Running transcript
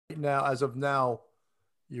now, as of now,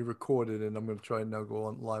 you recorded, and I'm going to try and now go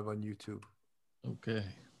on live on YouTube. Okay.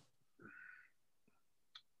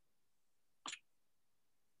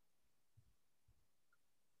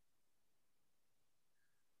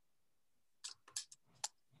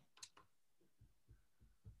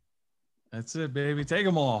 That's it, baby. Take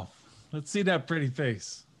them off. Let's see that pretty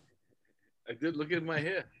face. I did. Look at my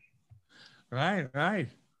hair. Right, right.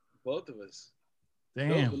 Both of us.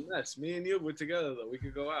 Damn. Bill's a mess. Me and you were together, though. We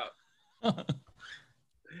could go out.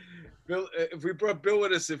 Bill, if we brought Bill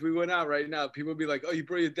with us, if we went out right now, people would be like, "Oh, you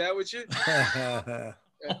brought your dad with you?"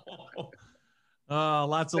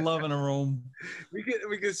 Lots of love in a room. We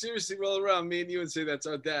could seriously roll around, me and you, and say that's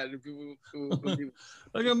our dad. And people would be,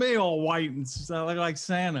 Look at me, all white and look like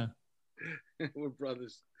Santa. we're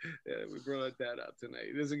brothers. Yeah, we brought our dad out tonight.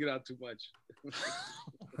 He doesn't get out too much.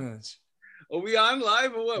 Are we on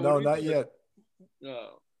live or what? No, what not yet.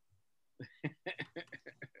 No.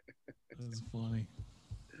 That's funny.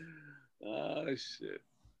 Oh shit!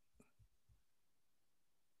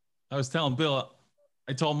 I was telling Bill,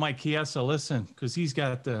 I told Mike Chiesa, listen, because he's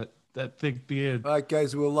got that thick beard. All right,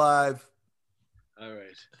 guys, we're live. All right.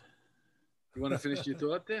 You want to finish your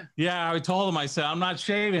thought there? Yeah, I told him. I said, I'm not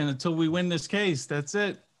shaving until we win this case. That's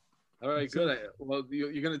it. All right, good. Well,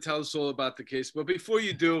 you're going to tell us all about the case. But before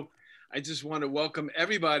you do, I just want to welcome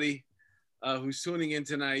everybody who's tuning in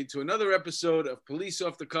tonight to another episode of Police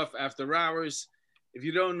Off the Cuff After Hours. If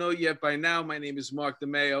you don't know yet by now, my name is Mark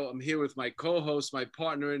DeMeo. I'm here with my co-host, my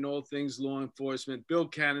partner in all things law enforcement, Bill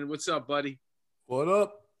Cannon. What's up, buddy? What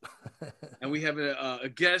up? And we have a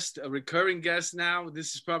guest, a recurring guest now.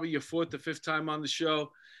 This is probably your fourth or fifth time on the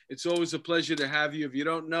show. It's always a pleasure to have you. If you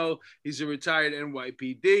don't know, he's a retired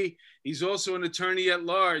NYPD. He's also an attorney at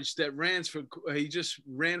large that he just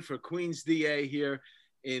ran for Queens DA here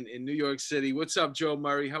in New York City. What's up, Joe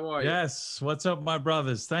Murray? How are you? Yes. What's up, my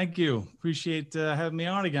brothers? Thank you. Appreciate having me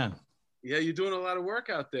on again. Yeah, you're doing a lot of work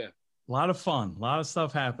out there. A lot of fun. A lot of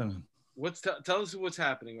stuff happening. Tell us what's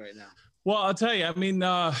happening right now. Well, I'll tell you, I mean,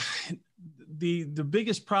 the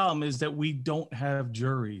biggest problem is that we don't have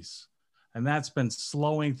juries, and that's been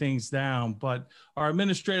slowing things down. But our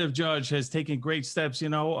administrative judge has taken great steps. You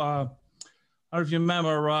know, I don't know if you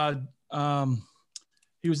remember,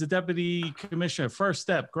 he was the deputy commissioner, First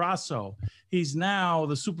Step, Grasso. He's now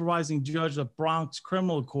the supervising judge of Bronx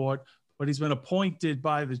Criminal Court, but he's been appointed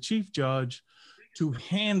by the chief judge to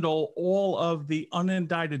handle all of the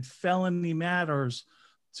unindicted felony matters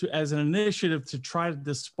as an initiative to try to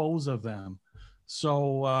dispose of them.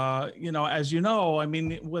 So, you know, as you know, I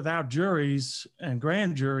mean, without juries and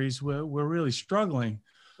grand juries, we're really struggling.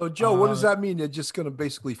 So, Joe, what does that mean? They're just going to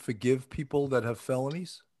basically forgive people that have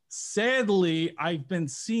felonies? Sadly, I've been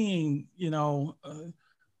seeing, you know,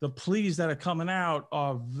 the pleas that are coming out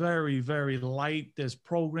are very, very light. There's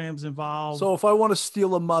programs involved. So if I want to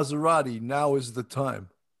steal a Maserati, now is the time.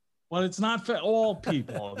 Well, it's not for all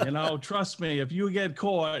people, you know, trust me, if you get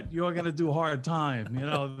caught, you're going to do hard time. You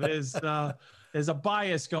know, there's a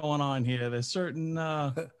bias going on here. There's certain,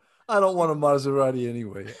 I don't want a Maserati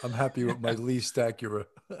anyway. I'm happy with my leased Acura.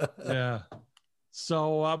 Yeah.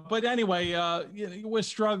 So, but anyway, you know, we're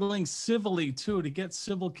struggling civilly too to get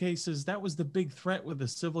civil cases. That was the big threat with the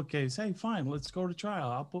civil case. Hey, fine, let's go to trial.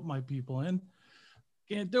 I'll put my people in.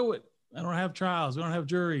 Can't do it. I don't have trials. We don't have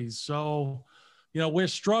juries. So, you know, we're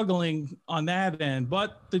struggling on that end,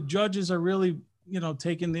 but the judges are really, you know,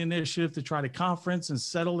 taking the initiative to try to conference and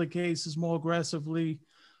settle the cases more aggressively.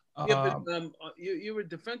 Yeah, but you're a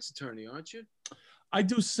defense attorney, aren't you? I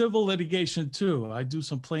do civil litigation too. I do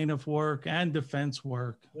some plaintiff work and defense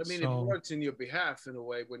work. I mean, it works in your behalf in a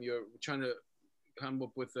way when you're trying to come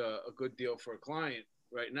up with a good deal for a client.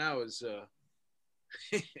 Right now is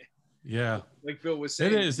yeah, like Bill was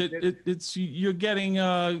saying. It is. It's you're getting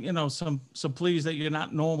you know, some pleas that you're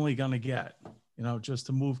not normally going to get, you know, just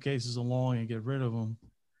to move cases along and get rid of them.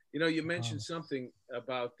 You know, you mentioned something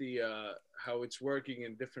about the how it's working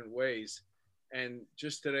in different ways. And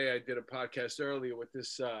just today, I did a podcast earlier with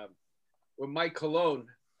this with Mike Colon,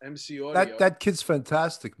 MC Audio. That kid's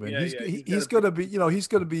fantastic, man. Yeah, he's gonna be, you know, he's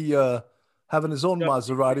gonna be having his own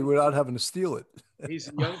Maserati without having to steal it. He's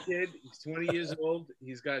a young kid. He's 20 years old.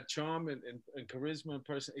 He's got charm and charisma and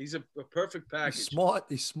person. He's a perfect package.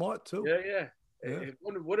 He's smart too. Yeah.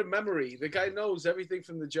 What a memory. The guy knows everything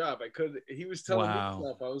from the job. He was telling me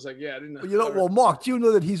stuff. I was like, yeah, I didn't know. You know, well, Mark, do you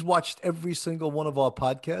know that he's watched every single one of our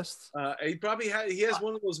podcasts? He has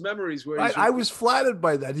one of those memories where I was flattered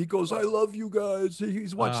by that. He goes, I love you guys.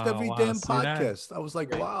 He's watched every damn podcast. That? I was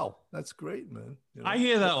like, wow, that's great, man. You know? I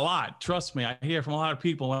hear that a lot. Trust me. I hear from a lot of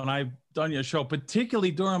people when I've done your show, particularly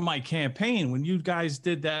during my campaign, when you guys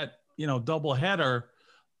did that, you know, double header.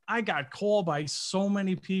 I got called by so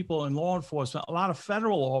many people in law enforcement, a lot of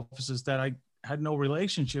federal officers that I had no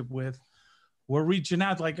relationship with were reaching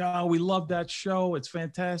out like, oh, we love that show. It's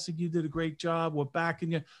fantastic. You did a great job. We're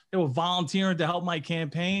backing you. They were volunteering to help my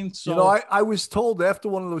campaign. So, you know, I was told after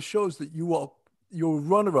one of those shows that you were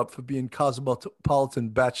runner-up for being Cosmopolitan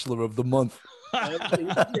Bachelor of the Month.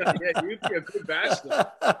 You'd be a good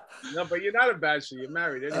bachelor. No, but you're not a bachelor. You're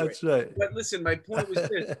married anyway. That's right. But listen, my point was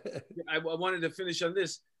this. I wanted to finish on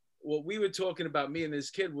this. What we were talking about, me and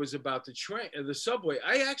this kid, was about the train, the subway.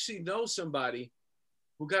 I actually know somebody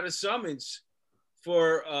who got a summons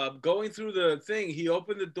for going through the thing. He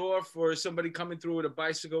opened the door for somebody coming through with a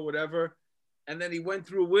bicycle, whatever, and then he went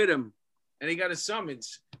through with him, and he got a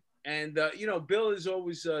summons. And, you know, Bill is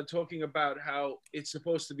always talking about how it's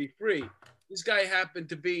supposed to be free. This guy happened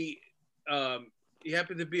to be, a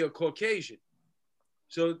Caucasian.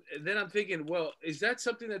 So then I'm thinking, well, is that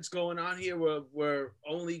something that's going on here where we're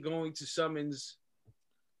only going to summons?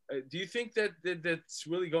 Do you think that's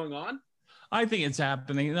really going on? I think it's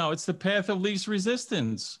happening. No, it's the path of least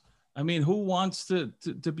resistance. I mean, who wants to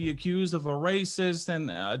be accused of a racist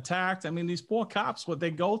and attacked? I mean, these poor cops, what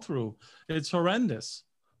they go through, it's horrendous.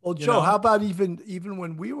 Well, Joe, how about even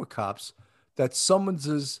when we were cops, that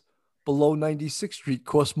summonses below 96th Street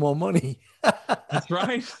cost more money? That's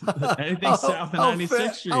right. Anything south of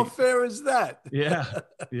 96th Street. How fair is that? Yeah.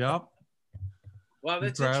 Yep. Wow,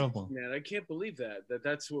 that's incredible, man. I can't believe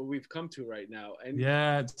that's what we've come to right now. And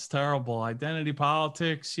yeah, it's terrible. Identity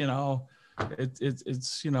politics, you know,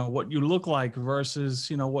 it's you know, what you look like versus,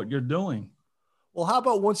 you know, what you're doing. Well, how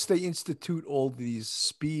about once they institute all these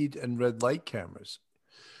speed and red light cameras?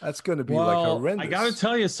 That's going to be like horrendous. I got to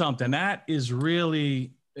tell you something. That is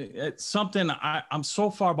really, it's something I'm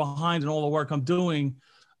so far behind in all the work I'm doing.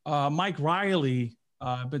 Mike Riley,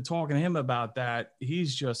 I've been talking to him about that.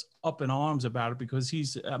 He's just up in arms about it because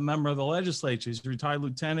he's a member of the legislature. He's a retired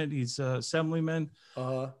lieutenant. He's an assemblyman.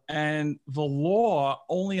 And the law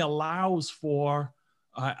only allows for,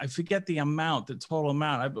 I forget the amount, the total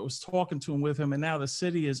amount. I was talking to him with him, and now the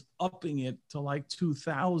city is upping it to like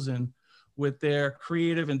 2,000 with their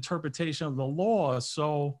creative interpretation of the law.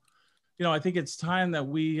 So, you know, I think it's time that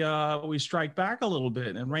we strike back a little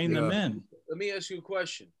bit and rein them in. Let me ask you a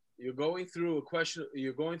question. You're going through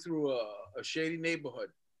a shady neighborhood.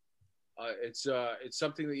 It's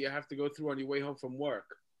something that you have to go through on your way home from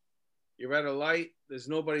work. You're at a light. There's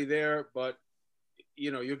nobody there, but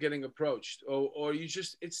you know you're getting approached, or you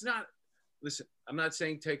just. It's not. Listen, I'm not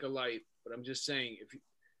saying take a light, but I'm just saying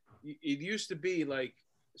it used to be like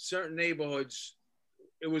certain neighborhoods,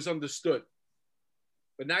 it was understood,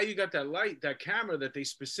 but now you got that light, that camera that they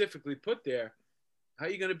specifically put there. How are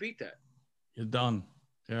you going to beat that? You're done.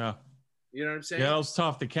 Yeah. You know what I'm saying? Yeah, it's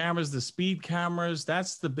tough. The cameras, the speed cameras,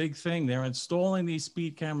 that's the big thing. They're installing these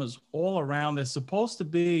speed cameras all around. They're supposed to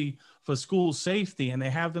be for school safety, and they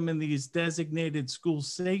have them in these designated school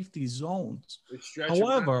safety zones.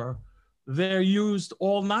 However, they're used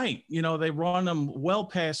all night. You know, they run them well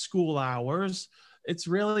past school hours. It's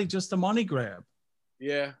really just a money grab.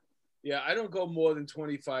 Yeah. Yeah, I don't go more than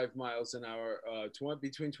 25 miles an hour,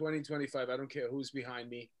 between 20 and 25. I don't care who's behind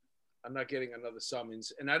me. I'm not getting another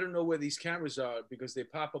summons. And I don't know where these cameras are because they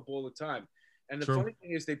pop up all the time. And the funny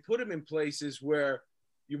thing is they put them in places where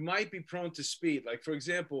you might be prone to speed. Like, for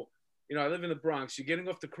example, you know, I live in the Bronx. You're getting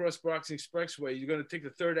off the Cross Bronx Expressway. You're going to take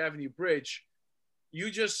the 3rd Avenue Bridge. You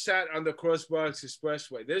just sat on the Cross Bronx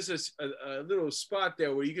Expressway. There's a little spot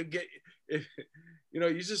there where you could get, you know,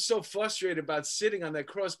 you're just so frustrated about sitting on that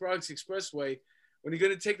Cross Bronx Expressway. When you're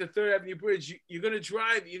going to take the 3rd Avenue Bridge, you're going to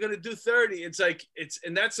drive, you're going to do 30. It's like,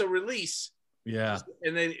 and that's a release. Yeah.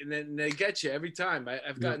 And then they get you every time.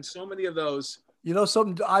 I've gotten so many of those. You know,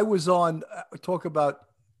 something I was on, talk about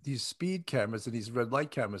these speed cameras and these red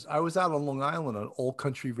light cameras. I was out on Long Island on Old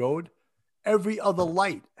Country Road. Every other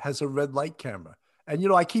light has a red light camera. And, you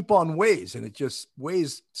know, I keep on Waze, and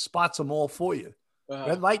Waze spots them all for you.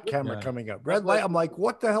 Red light camera coming up. Red light. I'm like,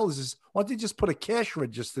 what the hell is this? Why don't they just put a cash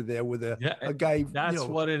register there with a guy? That's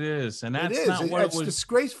what it is. And that's it's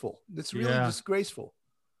disgraceful. It's really disgraceful.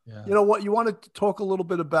 Yeah. You know what? You wanted to talk a little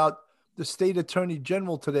bit about the state attorney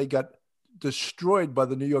general today got destroyed by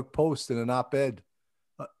the New York Post in an op-ed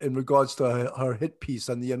in regards to her hit piece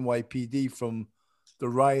on the NYPD from the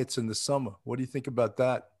riots in the summer. What do you think about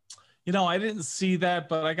that? You know, I didn't see that,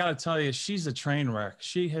 but I got to tell you, she's a train wreck.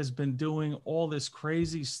 She has been doing all this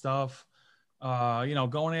crazy stuff, you know,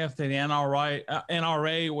 going after the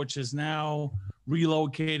NRA, which is now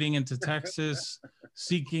relocating into Texas,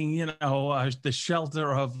 seeking, you know, the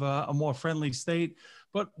shelter of a more friendly state.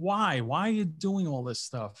 But why? Why are you doing all this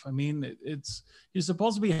stuff? I mean, you're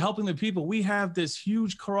supposed to be helping the people. We have this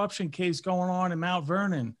huge corruption case going on in Mount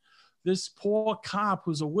Vernon. This poor cop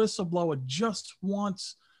who's a whistleblower just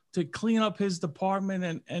wants to clean up his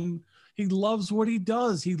department, and he loves what he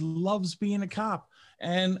does. He loves being a cop.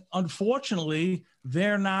 And unfortunately,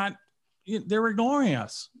 they're ignoring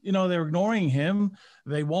us. They're ignoring him.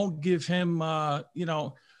 They won't give him,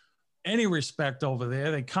 any respect over there.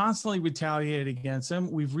 They constantly retaliate against him.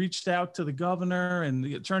 We've reached out to the governor and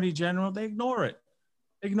the attorney general. They ignore it.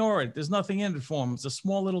 There's nothing in it for them. It's a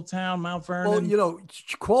small little town, Mount Vernon. Well,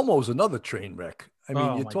 Cuomo's another train wreck. I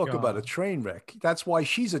mean, you talk God. about a train wreck. That's why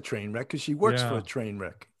she's a train wreck, because she works for a train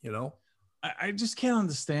wreck, I just can't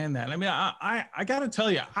understand that. I mean, I got to tell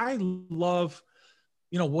you, I love,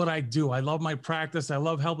 what I do. I love my practice. I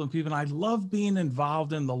love helping people. And I love being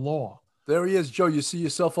involved in the law. There he is, Joe. You see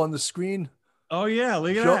yourself on the screen? Oh, yeah.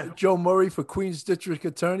 Look at that. Joe Murray for Queens District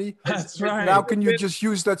Attorney. That's right. Now, can you just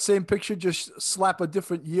use that same picture, just slap a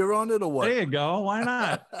different year on it, or what? There you go. Why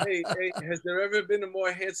not? Hey, has there ever been a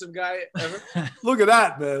more handsome guy ever? Look at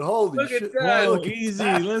that, man. Holy Look shit. at that. Whoa,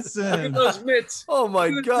 easy. Listen. Look at those mitts. Oh, my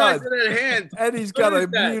Look at the size God. of that hand. And he's got What a is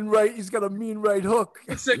that? mean right. He's got a mean right hook.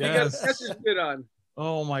 Looks like Yes. he got a catcher's mitt on.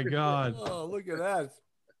 Oh, my God. Oh, look at that.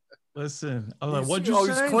 Listen. He's- What'd you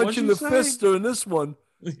say? He's clenching the fist during this one.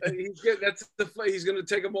 He's going to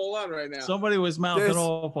take them all on right now. Somebody was mouthing There's-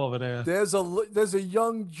 off over there. There's a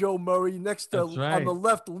young Joe Murray next to That's right. on the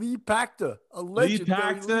left, Lee Pachter, a Lee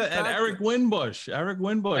legendary Pachter and Eric Winbush. Eric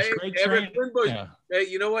Winbush. Hey, Great Eric trainer. Winbush. Yeah. Hey,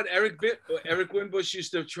 you know what? Eric Winbush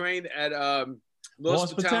used to train at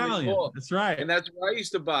Lost Battalion Battalion. Hall. That's right. And that's where I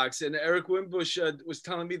used to box. And Eric Winbush was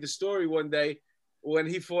telling me the story one day when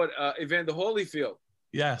he fought Evander Holyfield.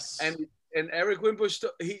 Yes. And Eric Winbush,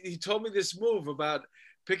 he told me this move about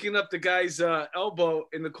picking up the guy's elbow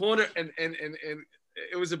in the corner, and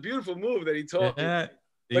it was a beautiful move that he told me. Yeah,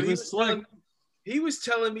 But he was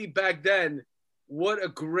telling me back then what a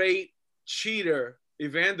great cheater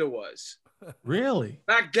Evander was. really.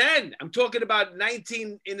 Back then, I'm talking about it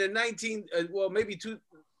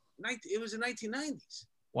was the 1990s.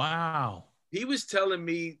 Wow. He was telling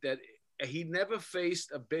me that he never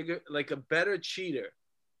faced a better cheater.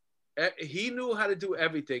 He knew how to do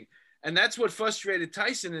everything. And that's what frustrated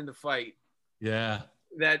Tyson in the fight, Yeah.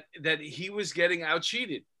 that he was getting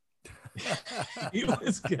out-cheated. He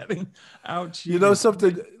was getting out. You know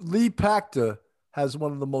something? Lee Pachter has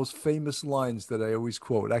one of the most famous lines that I always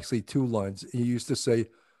quote. Actually, two lines. He used to say,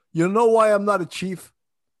 "You know why I'm not a chief?"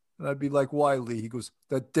 And I'd be like, "Why, Lee?" He goes,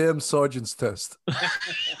 "That damn sergeant's test."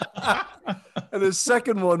 And his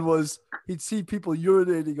second one was, he'd see people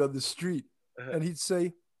urinating on the street, and he'd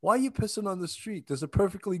say, "Why are you pissing on the street? There's a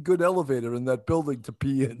perfectly good elevator in that building to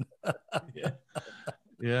pee in."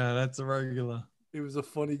 Yeah, that's a regular. He was a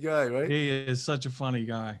funny guy, right? He is such a funny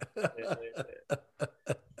guy.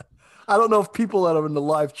 I don't know if people that are in the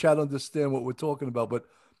live chat understand what we're talking about, but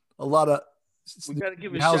a lot of We gotta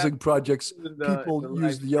give a housing shout projects, in the people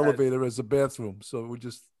use live the chat. elevator as a bathroom. So we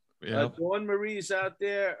just, Yep. Dawn Marie's out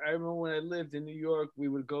there. I remember when I lived in New York, we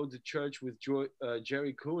would go to church with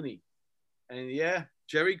Jerry Cooney. And yeah,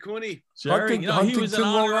 Jerry Cooney. Jerry, he was an Huntington,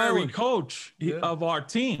 Long honorary Island. coach of our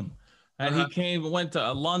team. And he went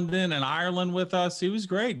to London and Ireland with us. He was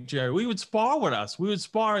great, Jerry. We would spar with us. We would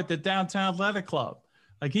spar at the Downtown Athletic Club.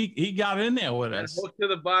 Like he got in there with And us. hook to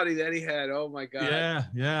the body that he had. Oh my God.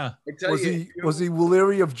 Yeah. I tell was he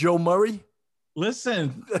leery of Joe Murray?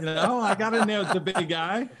 Listen, I got in there with the big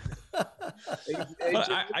guy.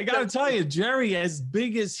 But I got to tell you, Jerry, as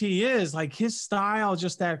big as he is, like his style,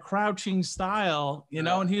 just that crouching style,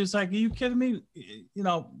 and he was like, "Are you kidding me?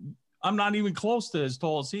 I'm not even close to as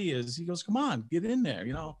tall as he is." He goes, "Come on, get in there,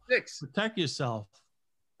 protect yourself."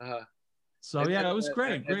 So yeah, it was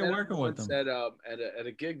great. Great working with him. At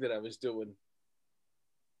a gig that I was doing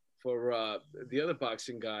for the other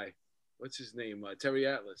boxing guy, what's his name? Terry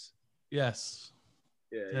Atlas. Yes.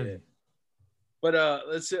 Yeah. But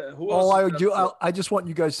let's see who else. I just want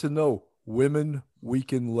you guys to know, women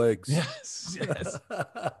weaken legs. Yes.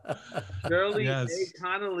 Shirley Yes. A.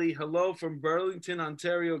 Connolly, hello from Burlington,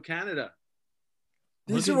 Ontario, Canada.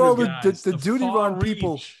 These Look are at all you the guys, duty far run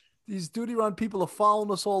people. reach. These duty run people are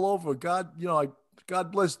following us all over.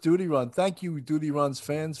 God bless Duty Run. Thank you, Duty Run's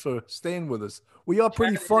fans, for staying with us. We are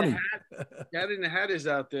pretty funny. Cat in the Hat is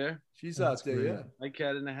out there. She's That's out there, great. yeah. My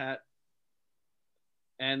Cat in the Hat.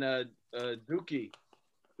 And Dookie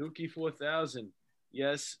 4000.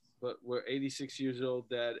 Yes, but we're 86 years old,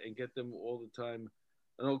 Dad, and get them all the time.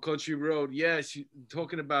 On Old Country Road. Yes,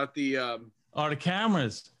 talking about the the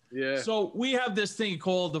cameras. yeah. So we have this thing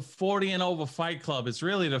called the 40 and over fight club. It's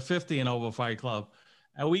really the 50 and over fight club.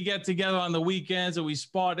 And we get together on the weekends and we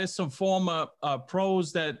spar. There's some former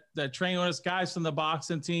pros that train with us, guys from the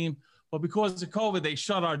boxing team. But because of COVID, they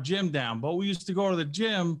shut our gym down. But we used to go to the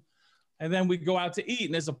gym, and then we'd go out to eat.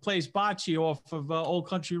 And there's a place, Bocce, off of Old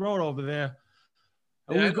Country Road over there.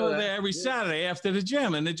 And we go there every Saturday after the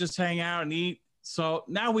gym, and they just hang out and eat. So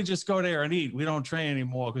now we just go there and eat. We don't train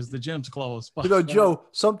anymore because the gym's closed. But, you know, Joe,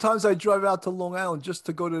 sometimes I drive out to Long Island just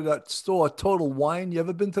to go to that store, Total Wine. You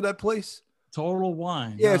ever been to that place? Total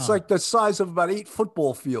Wine. Yeah, it's like the size of about 8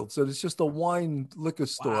 football fields. And it's just a wine liquor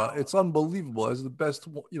store. Wow. It's unbelievable. It's the best,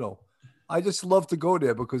 you know. I just love to go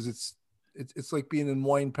there because it's like being in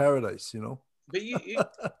wine paradise, you know. But you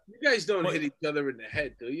guys don't hit each other in the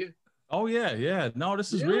head, do you? Oh, yeah. No,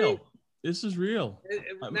 this is Really? real. This is real.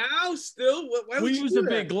 Now, still? Why would We you use do the that?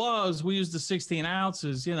 big gloves. We use the 16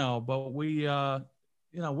 ounces, you know, but we, you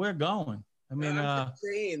know, we're going. I mean, I'm just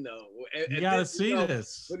saying, though. you got to see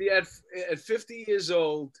this. When you at 50 years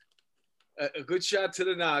old, a good shot to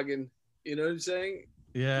the noggin, you know what I'm saying?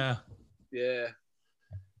 Yeah. Yeah.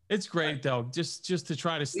 It's great, though, just to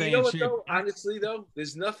try to stay You know in what, shape. though? Honestly, though,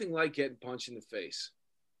 there's nothing like getting punched in the face.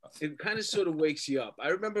 It kind of sort of wakes you up. I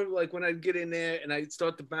remember, like, when I'd get in there and I'd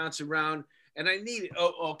start to bounce around, and I need it.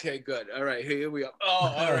 Oh, okay, good. All right, here we go.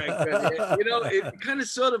 Oh, all right, good. You know, it kind of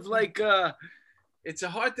sort of like, it's a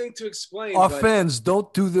hard thing to explain. Our but fans,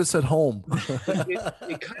 don't do this at home.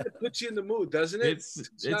 it kind of puts you in the mood, doesn't it? It's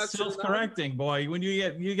self-correcting, boy. When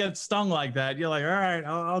you get stung like that, you're like, all right,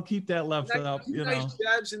 I'll keep that left up. You know, nice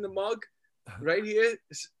jabs in the mug, right here.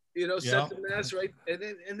 You know, set Yep. the mass right, and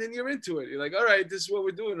then you're into it. You're like, all right, this is what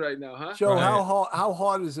we're doing right now, huh? Joe, Right. how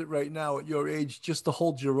hard is it right now at your age just to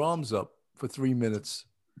hold your arms up for 3 minutes?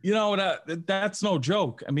 You know that's no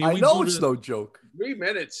joke. I mean, I we know do it's no joke. 3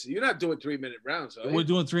 minutes. You're not doing 3-minute rounds, are you? We're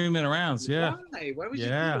doing 3-minute rounds. Yeah. Why would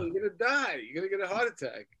Yeah. you do it? You're gonna die. You're gonna get a heart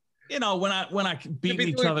attack. You know, when I You'd beat be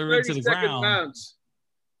each doing other into the 30-second ground. rounds.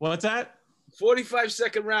 What's that?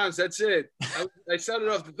 45-second rounds. That's it. I started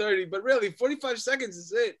off to 30, but really, 45 seconds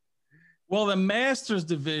is it. Well, the Masters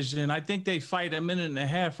division, I think they fight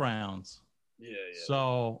 1.5-minute rounds. Yeah.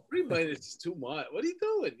 So 3 minutes is too much. What are you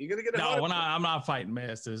doing? You're gonna get a heart no, attack. I'm not fighting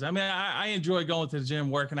Masters. I mean, I enjoy going to the gym,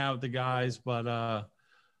 working out with the guys, but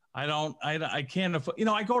I can't afford, you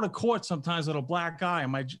know, I go to court sometimes with a black eye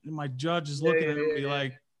and my judge is looking at me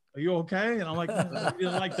like, are you okay? And I'm like, I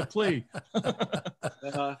didn't like the plea.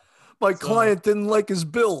 My client didn't like his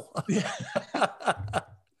bill.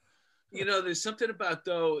 You know, there's something about,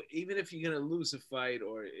 though, even if you're going to lose a fight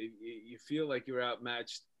or you feel like you're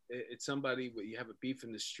outmatched, it's somebody you have a beef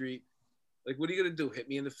in the street. Like, what are you going to do? Hit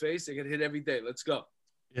me in the face? I get hit every day. Let's go.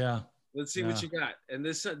 Yeah. Let's see what you got. And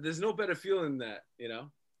there's no better feeling than that, you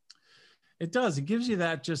know? It does. It gives you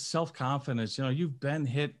that just self-confidence. You know, you've been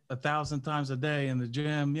hit 1,000 times a day in the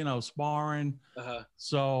gym, you know, sparring. Uh-huh.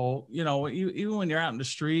 So, you know, even when you're out in the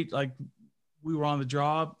street, like we were on the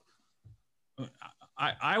job,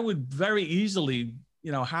 I would very easily,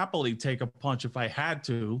 you know, happily take a punch if I had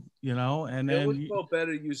to, you know, and I then always felt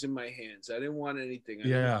better using my hands. I didn't want anything. I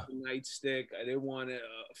didn't want a nightstick. I didn't want a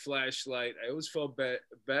flashlight. I always felt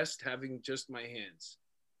best having just my hands.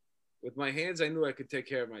 With my hands, I knew I could take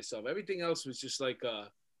care of myself. Everything else was just like, it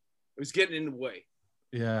was getting in the way.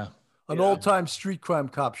 Yeah. An old-time street crime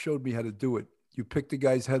cop showed me how to do it. You pick the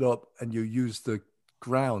guy's head up and you use the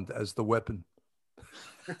ground as the weapon.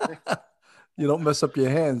 You don't mess up your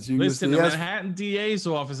hands. You Listen, use the the Manhattan DA's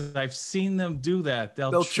office, I've seen them do that.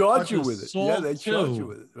 They'll charge you with it. Yeah, assault they charge too. you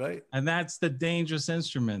with it, right? And that's the dangerous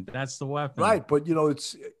instrument. That's the weapon. Right, but you know,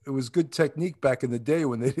 it was good technique back in the day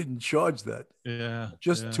when they didn't charge that. Yeah.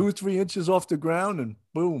 Just 2 or 3 inches off the ground and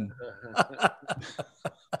boom. That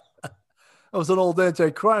was an old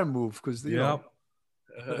anti-crime move because you know.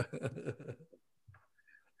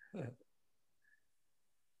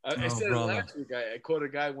 I said it brother. last week. I caught a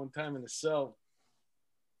guy one time in the cell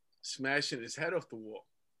smashing his head off the wall.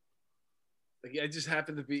 Like I just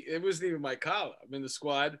happened to be, it wasn't even my collar. I'm in the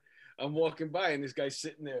squad. I'm walking by and this guy's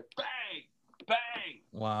sitting there, bang, bang,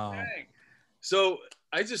 Wow. bang. So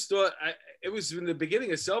I just thought, it was in the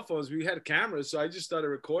beginning of cell phones. We had cameras, so I just started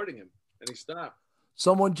recording him and he stopped.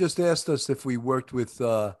 Someone just asked us if we worked with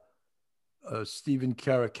Stephen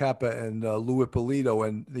Caracappa and Lou Ippolito,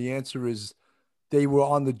 and the answer is they were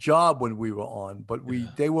on the job when we were on, but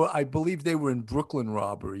I believe they were in Brooklyn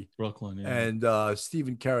robbery. Brooklyn, yeah. And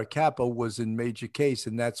Stephen Caracappa was in Major Case,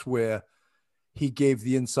 and that's where he gave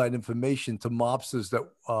the inside information to mobsters that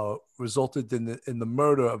resulted in the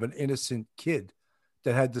murder of an innocent kid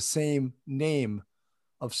that had the same name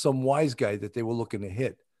of some wise guy that they were looking to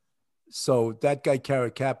hit. So that guy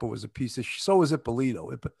Caracappa was a piece of so was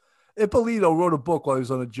Ippolito. Ippolito wrote a book while he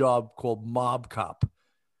was on a job called Mob Cop.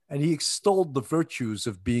 and he extolled the virtues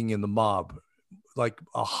of being in the mob, like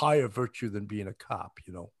a higher virtue than being a cop.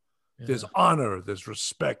 There's honor, there's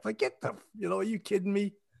respect. Like, are you kidding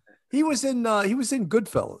me? He was in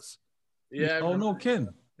Goodfellas. Yeah. Oh, no kidding.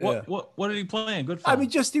 Yeah. What did he play in Goodfellas? I mean,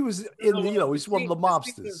 just he was in. He's one of the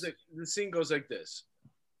mobsters. The scene goes like this: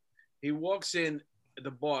 he walks in the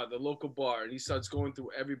bar, the local bar, and he starts going through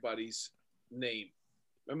everybody's name.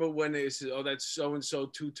 Remember when they said, "Oh, that's so and so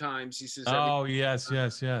 2 times"? He says, "Oh, yes."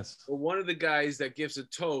 But one of the guys that gives a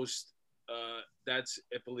toast, that's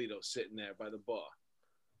Ippolito sitting there by the bar.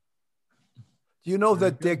 Do you know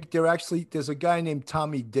that they're actually, there's a guy named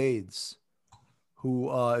Tommy Dades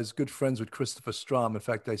who is good friends with Christopher Strom. In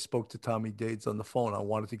fact, I spoke to Tommy Dades on the phone. I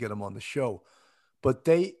wanted to get him on the show. But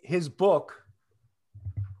his book,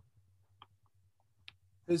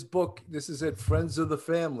 this is it, Friends of the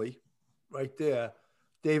Family, right there.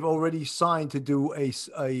 They've already signed to do a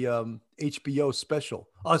HBO special.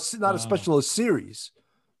 Not a special, a series.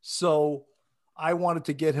 So I wanted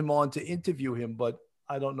to get him on to interview him, but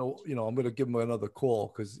I don't know, I'm going to give him another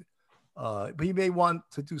call because he may want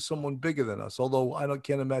to do someone bigger than us. Although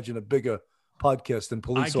can't imagine a bigger podcast than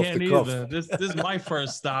Police Off the Cuff. Either. This is my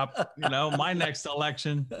first stop. My next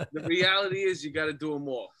election. The reality is you got to do them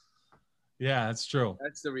all. Yeah, that's true.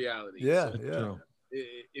 That's the reality. Yeah, that's yeah. True.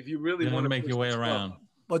 If you really want to make your way around.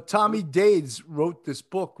 But Tommy Dades wrote this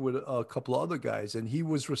book with a couple of other guys, and he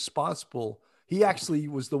was responsible. He actually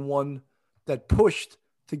was the one that pushed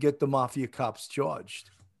to get the mafia cops charged,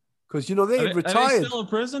 because they had retired. Are they still in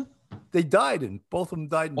prison? They died, and both of them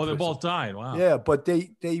died in prison. They both died. Wow. Yeah, but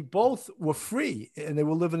they both were free, and they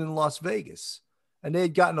were living in Las Vegas, and they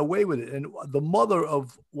had gotten away with it. And the mother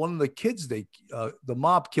of one of the kids the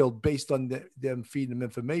mob killed, based on them feeding them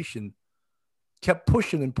information, kept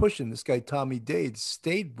pushing and pushing. This guy Tommy Dades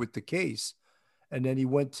stayed with the case, and then he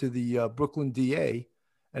went to the Brooklyn DA,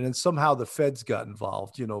 and then somehow the feds got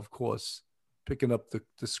involved. Of course, picking up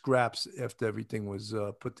the scraps after everything was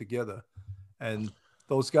put together. And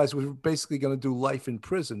those guys were basically going to do life in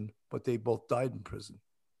prison, but they both died in prison.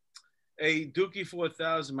 Hey, Dookie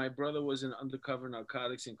 4000, my brother was in undercover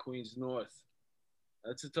narcotics in Queens North.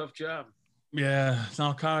 That's a tough job. Yeah,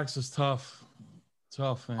 narcotics is tough.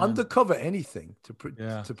 Tough, man. Undercover anything to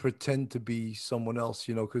pretend to be someone else,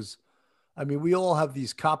 because, I mean, we all have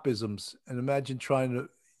these copisms, and imagine trying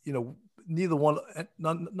to,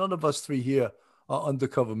 none of us three here are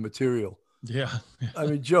undercover material. Yeah. I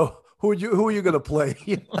mean, Joe, who are you going to play?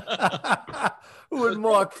 Who would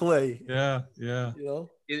Mark play? Yeah.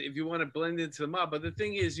 If you want to blend into the mob, but the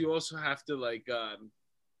thing is, you also have to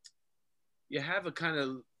you have a kind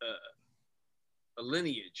of a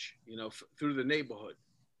lineage, through the neighborhood.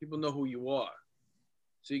 People know who you are,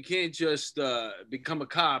 so you can't just become a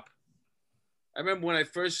cop. I remember when I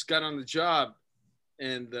first got on the job,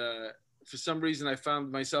 and for some reason I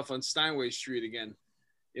found myself on Steinway Street again.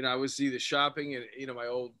 I was either shopping and, my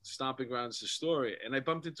old stomping grounds, Astoria, and I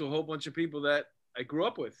bumped into a whole bunch of people that I grew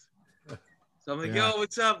up with. So I'm like, yo,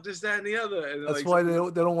 what's up? This, that, and the other. And that's why they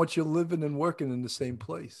don't want you living and working in the same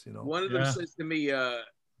place, One of them says to me,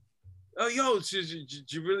 oh, yo,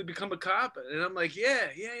 did you really become a cop? And I'm like, yeah.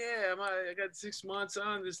 I got 6 months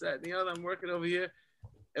on this, that, and the other. I'm working over here.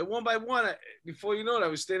 And one by one, before you know it, I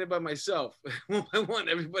was standing by myself. One by one,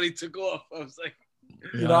 everybody took off. I was like,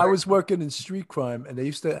 I was working in street crime, and they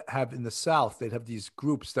used to have in the South, they'd have these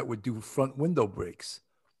groups that would do front window breaks,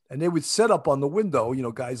 and they would set up on the window,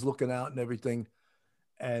 guys looking out and everything.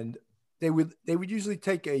 And they would usually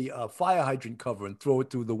take a fire hydrant cover and throw it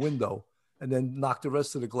through the window, and then knock the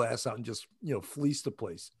rest of the glass out and just, fleece the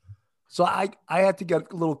place. So I had to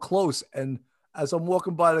get a little close. And as I'm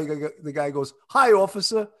walking by, the guy goes, "Hi,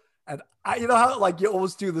 officer." And I, how you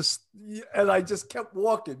always do this. And I just kept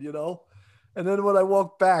walking, And then when I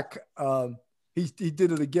walked back, he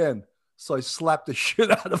did it again. So I slapped the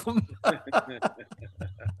shit out of him. That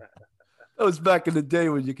was back in the day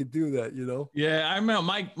when you could do that, Yeah, I remember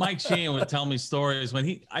Mike Sheehan would tell me stories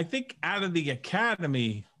when I think out of the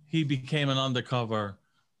academy, he became an undercover,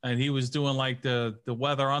 and he was doing like the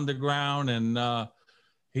Weather Underground, and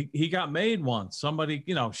he got made once. Somebody,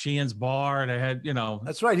 Sheehan's bar, they had,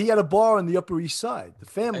 That's right. He had a bar on the Upper East Side. The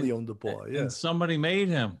family owned the bar. Yeah. And somebody made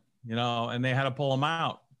him, and they had to pull him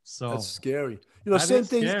out. So that's scary. Same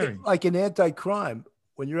thing like in anti-crime.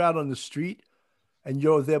 When you're out on the street and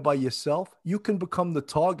you're there by yourself, you can become the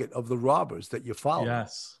target of the robbers that you follow.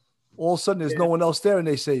 Yes. All of a sudden, there's no one else there, and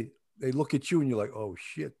they look at you, and you're like, "Oh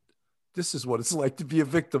shit, this is what it's like to be a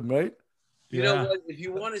victim, right?" You know what? If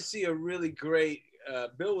you want to see a really great,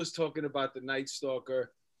 Bill was talking about the Night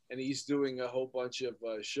Stalker, and he's doing a whole bunch of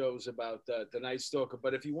shows about the Night Stalker.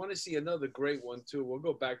 But if you want to see another great one too, we'll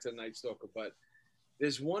go back to the Night Stalker. But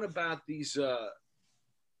there's one about these.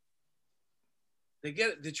 They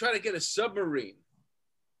try to get a submarine.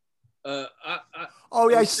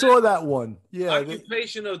 I saw that one. Yeah,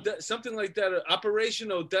 something like that.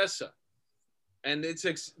 Operation Odessa, and it's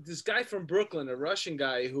this guy from Brooklyn, a Russian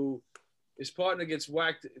guy who his partner gets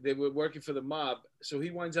whacked. They were working for the mob, so he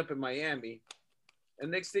winds up in Miami. And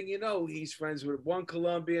next thing you know, he's friends with one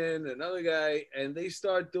Colombian, another guy, and they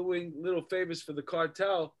start doing little favors for the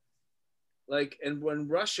cartel. And when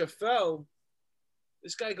Russia fell,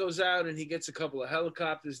 this guy goes out and he gets a couple of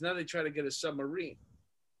helicopters. Now they try to get a submarine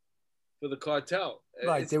for the cartel.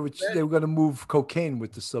 Right, they were going to move cocaine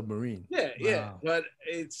with the submarine. Yeah, wow. Yeah, but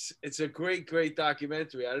it's a great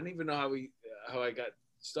documentary. I don't even know how I got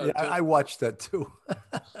started. Yeah, I watched that too.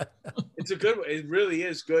 It's a good one. It really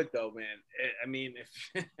is good though, man. I mean,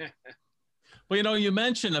 well, you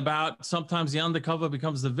mentioned about sometimes the undercover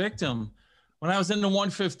becomes the victim. When I was in the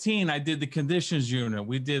 115, I did the conditions unit.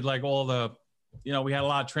 We did like all the, we had a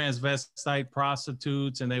lot of transvestite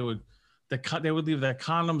prostitutes, and they would leave their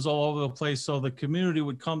condoms all over the place. So the community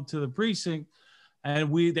would come to the precinct,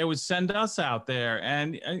 and they would send us out there.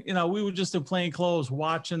 And we were just in plain clothes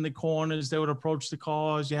watching the corners. They would approach the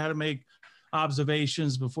cars. You had to make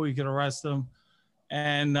observations before you could arrest them.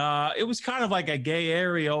 And it was kind of like a gay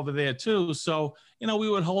area over there too. So, we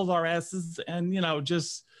would hold our asses and,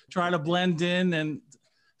 just try to blend in and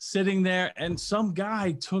sitting there. And some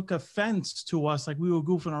guy took offense to us. Like we were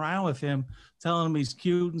goofing around with him, telling him he's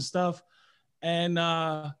cute and stuff. And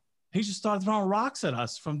he just started throwing rocks at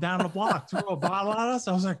us from down the block, threw a bottle at us.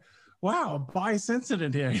 I was like, wow, a bias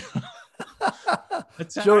incident here.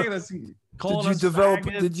 Sure.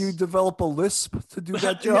 Did you develop a lisp to do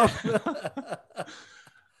that job?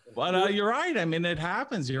 But you're right. I mean, it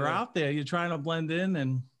happens. You're out there. You're trying to blend in.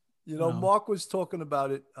 And, Mark was talking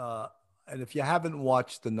about it. And if you haven't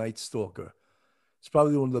watched The Night Stalker, it's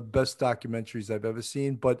probably one of the best documentaries I've ever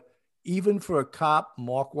seen. But even for a cop,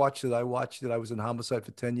 Mark watched it. I watched it. I was in homicide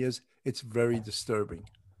for 10 years. It's very disturbing.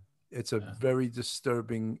 It's a very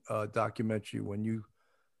disturbing documentary when you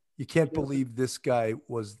can't believe this guy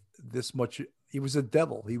was this much. He was a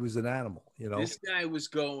devil. He was an animal, This guy was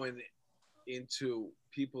going into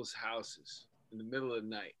people's houses in the middle of the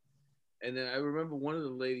night. And then I remember one of the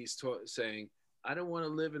ladies saying, I don't want to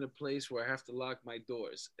live in a place where I have to lock my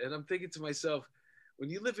doors. And I'm thinking to myself, when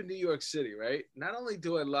you live in New York City, right? Not only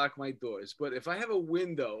do I lock my doors, but if I have a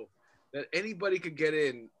window that anybody could get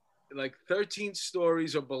in, like 13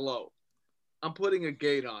 stories or below, I'm putting a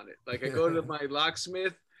gate on it. Like I go to my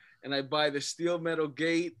locksmith and I buy the steel metal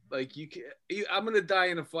gate. Like I'm gonna die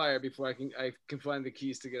in a fire before I can find the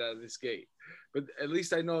keys to get out of this gate. But at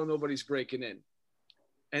least I know nobody's breaking in.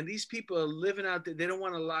 And these people are living out there. They don't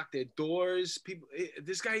want to lock their doors.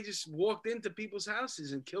 This guy just walked into people's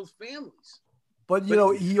houses and killed families. But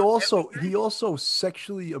he also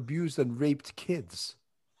sexually abused and raped kids.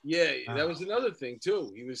 Yeah, that was another thing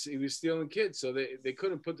too. He was stealing kids, so they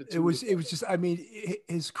couldn't put the two. It was just, I mean,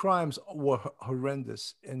 his crimes were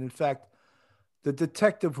horrendous. And in fact, the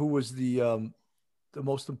detective who was the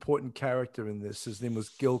most important character in this, his name was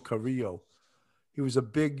Gil Carrillo. He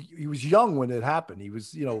was young when it happened. He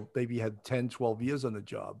was, maybe had 10, 12 years on the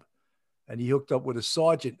job. And he hooked up with a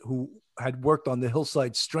sergeant who had worked on the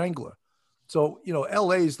Hillside Strangler. So,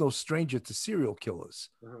 LA is no stranger to serial killers.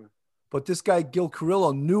 Uh-huh. But this guy, Gil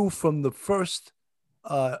Carrillo, knew from the first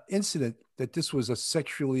incident that this was a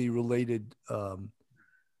sexually related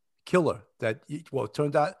killer. It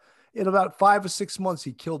turned out in about 5 or 6 months,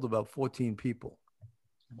 he killed about 14 people.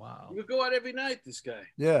 Wow. He would go out every night, this guy.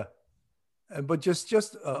 Yeah. But just it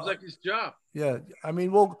was like his job. Yeah. I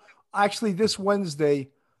mean, actually this Wednesday,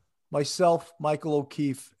 myself, Michael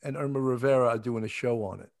O'Keefe, and Irma Rivera are doing a show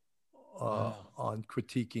on it. On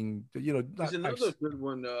critiquing, there's another good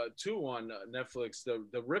one too on Netflix,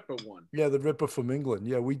 the Ripper one. Yeah, the Ripper from England.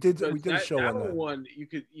 Yeah, we did a show on that one. You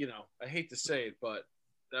could, I hate to say it, but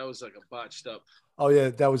that was like a botched up. Oh yeah,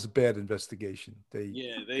 that was a bad investigation.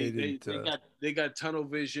 They got tunnel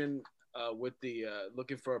vision with the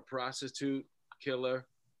looking for a prostitute killer.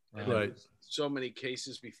 Right. So many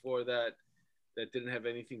cases before that didn't have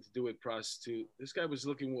anything to do with prostitute. This guy was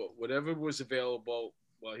looking whatever was available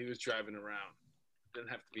while he was driving around. Didn't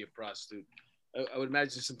have to be a prostitute. I would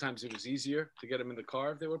imagine sometimes it was easier to get them in the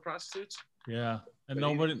car if they were prostitutes. Yeah, and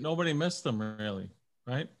nobody missed them really,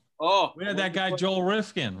 right? Oh, we had that guy Joel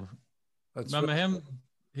Rifkin. Remember him?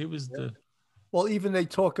 He was Well, even they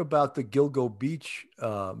talk about the Gilgo Beach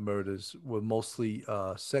murders were mostly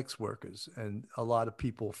sex workers, and a lot of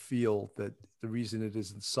people feel that the reason it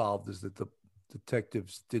isn't solved is that the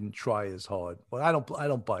detectives didn't try as hard. Well, I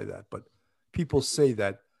don't buy that, but people say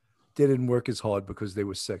that they didn't work as hard because they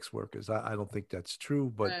were sex workers. I don't think that's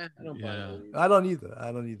true, but I don't buy Yeah. that either. I don't either.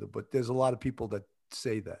 I don't either. But there's a lot of people that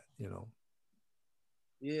say that, you know.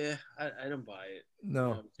 Yeah, I don't buy it.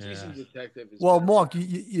 No. Seasoned Yeah. detective is Well, better. Mark,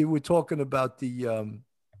 you were talking about the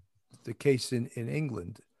case in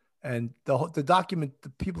England, and the document,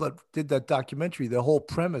 the people that did that documentary, their whole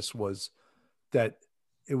premise was that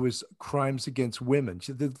it was crimes against women.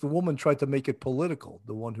 The woman tried to make it political.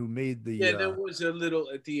 The one who made Yeah, the there was a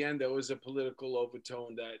little at the end. There was a political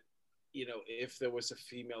overtone that, if there was a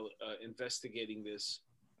female investigating this,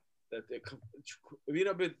 that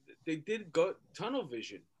but they did go tunnel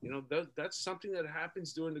vision. That's something that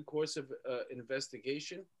happens during the course of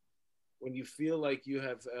investigation when you feel like you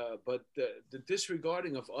have. But the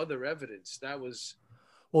disregarding of other evidence, that was.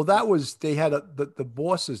 well, that was they had the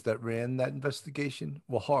bosses that ran that investigation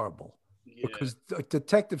were horrible Yeah. because the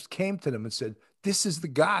detectives came to them and said, "This is the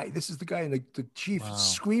guy. This is the guy," and the chief Wow.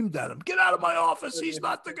 screamed at him, "Get out of my office! He's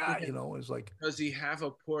not the guy." You know, it was like, Does he have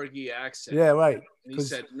a Porgy accent? yeah, right. And he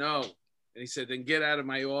said no. And he said, then get out of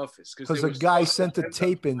my office. Because a guy sent a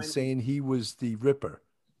tape in saying he was the Ripper,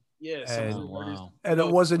 yeah, and wow. it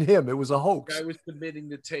wasn't him. It was a The hoax, guy was submitting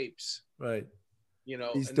the tapes, right?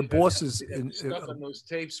 and The they bosses got the stuff on those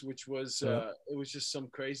tapes, which was Yeah. it was just some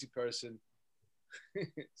crazy person.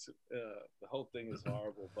 The whole thing is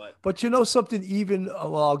horrible, but But you know something, even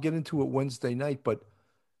well, I'll get into it Wednesday night, but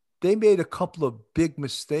they made a couple of big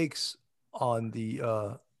mistakes on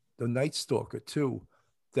the Night Stalker too,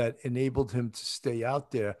 that enabled him to stay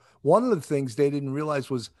out there. One of the things they didn't realize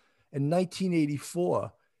was in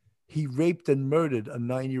 1984, he raped and murdered a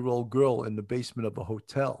 9-year-old girl in the basement of a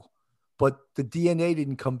hotel, but the DNA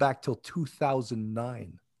didn't come back till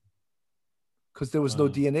 2009 because there was no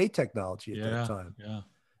Wow. DNA technology at that Yeah. time. Yeah.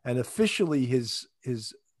 And officially, his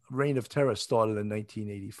reign of terror started in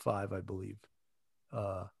 1985, I believe.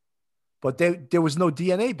 But there was no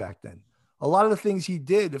DNA back then. A lot of the things he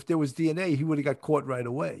did, if there was DNA, he would have got caught right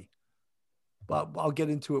away. But I'll get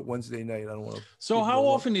into it Wednesday night. I don't want to. So how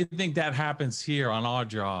often do you think that happens here on our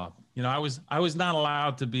job? I was not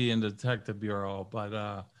allowed to be in the detective bureau, but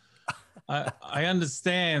I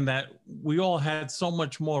understand that we all had so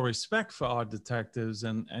much more respect for our detectives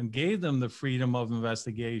and gave them the freedom of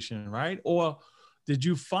investigation, right? Or did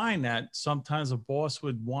you find that sometimes a boss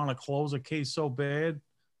would want to close a case so bad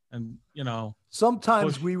and,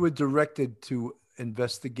 Sometimes push? we were directed to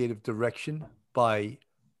investigative direction by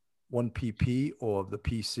 1PP or the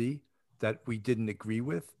PC that we didn't agree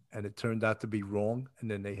with, and it turned out to be wrong, and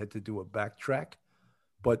then they had to do a backtrack.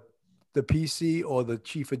 But the PC or the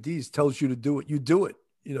chief of D's tells you to do it, you do it.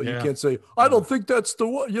 You Yeah. can't say, "I don't think that's the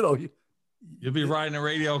one." You'll be riding a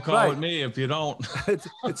radio call Right. with me if you don't.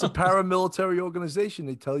 It's a paramilitary organization.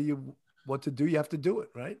 They tell you what to do. You have to do it,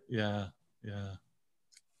 right? Yeah. Yeah.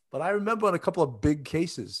 But I remember on a couple of big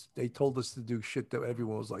cases, they told us to do shit that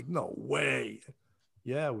everyone was like, "No way."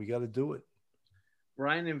 Yeah, we got to do it.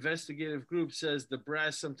 Brian Investigative Group says the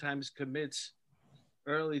brass sometimes commits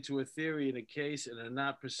early to a theory in a case and are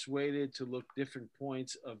not persuaded to look different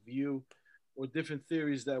points of view or different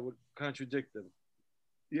theories that would contradict them.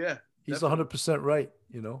 Yeah, He's definitely. 100% right.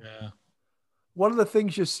 Yeah. One of the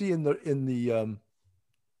things you see in the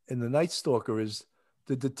Night Stalker is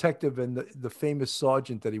the detective and the famous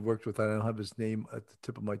sergeant that he worked with. I don't have his name at the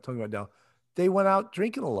tip of my tongue right now. They went out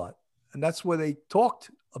drinking a lot, and that's where they talked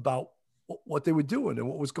about what they were doing and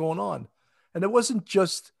what was going on. And it wasn't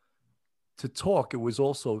just to talk; it was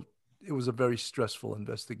a very stressful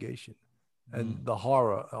investigation, and the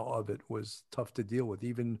horror of it was tough to deal with,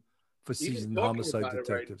 even for seasoned homicide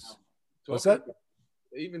detectives. What's that?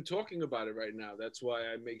 Even talking about it right now. That's why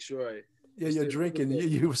I make sure Yeah, you're drinking.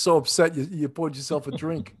 You were so upset. You poured yourself a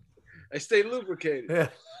drink. I stay lubricated. Yeah,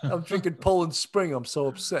 I'm drinking Poland Spring. I'm so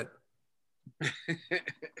upset.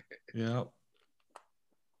 Yeah.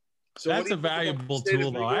 So that's a valuable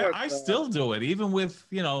tool, though. I still do it, even with,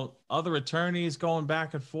 other attorneys going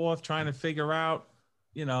back and forth, trying to figure out,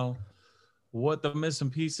 what the missing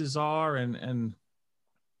pieces are and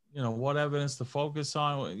what evidence to focus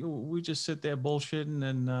on. We just sit there bullshitting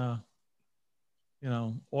and,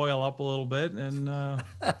 oil up a little bit and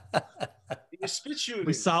you spit shooting.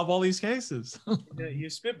 we solve all these cases. You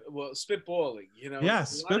spitballing, Yeah,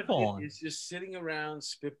 spitballing. It's just sitting around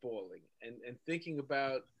spitballing and thinking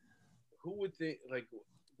about who would think, like,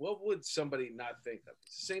 what would somebody not think of?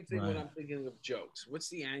 It's the same thing when I'm thinking of jokes. What's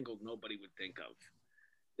the angle nobody would think of?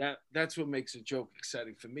 that's what makes a joke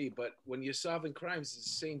exciting for me. But when you're solving crimes, it's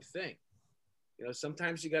the same thing. You know,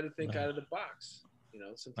 sometimes you got to think out of the box. You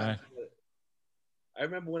know, sometimes. I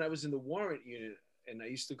remember when I was in the warrant unit, and I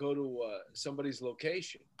used to go to somebody's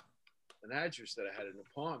location, an address that I had an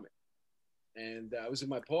apartment, and I was with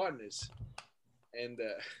my partners, and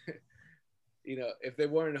you know, if they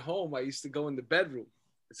weren't home, I used to go in the bedroom.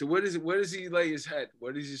 I said, where does he lay his head?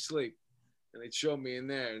 Where does he sleep? And they'd show me in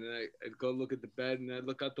there, and then I'd go look at the bed, and I'd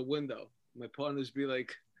look out the window. My partners would be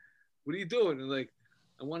like, what are you doing? And like,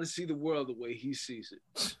 I want to see the world the way he sees it.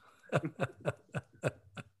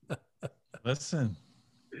 Listen.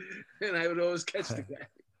 And I would always catch the guy.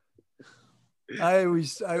 I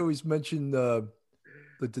always mention the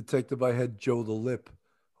detective I had, Joe the Lip,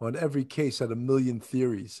 on every case had a million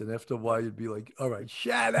theories, and after a while you'd be like, all right,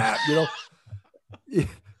 shut up, you know.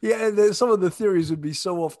 Yeah, and then some of the theories would be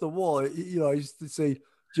so off the wall. You know, I used to say,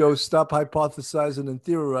 Joe, stop hypothesizing and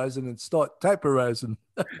theorizing and start typerizing.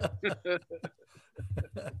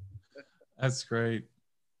 That's great.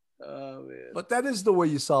 Oh man! But that is the way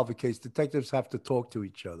you solve a case. Detectives have to talk to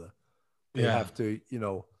each other. They have to, you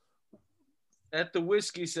know. At the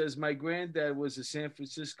Whiskey says, my granddad was in San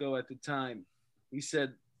Francisco at the time. He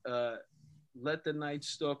said, let the Night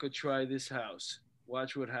Stalker try this house.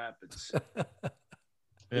 Watch what happens.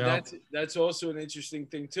 Yeah. That's also an interesting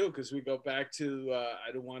thing too, because we go back to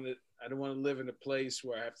I don't want to live in a place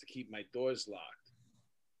where I have to keep my doors locked,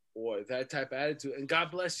 or that type of attitude. And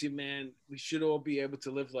God bless you, man. We should all be able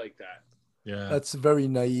to live like that. Yeah. That's very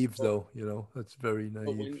naive, though. You know, that's very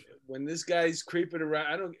naive. When this guy's creeping around,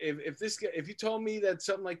 I don't. If you told me that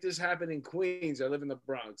something like this happened in Queens, I live in the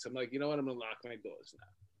Bronx. I'm like, you know what? I'm gonna lock my doors now.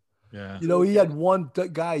 Yeah. You know, he had one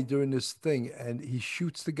guy during this thing, and he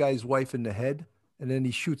shoots the guy's wife in the head, and then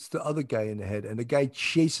he shoots the other guy in the head, and the guy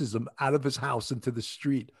chases him out of his house into the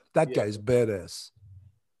street. That guy's badass.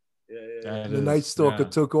 Yeah. The Night Stalker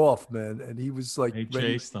took off, man, and he was like, he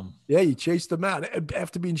chased them. Yeah, he chased them out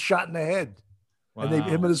after being shot in the head. Wow. And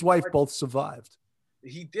him and his wife both survived.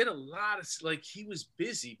 He did a lot of, like, he was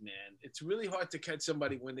busy, man. It's really hard to catch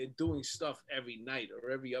somebody when they're doing stuff every night or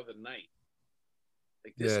every other night.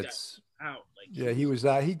 Like this guy was out. Like, he was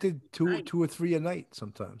out. He did two or three a night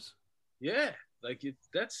sometimes. Yeah, like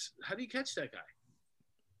that's how do you catch that guy?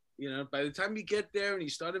 You know, by the time you get there and you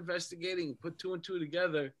start investigating and put two and two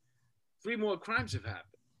together, 3 more crimes have happened.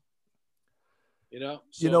 You know,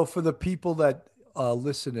 so, you know, for the people that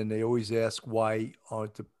listen and they always ask why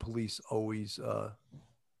aren't the police always,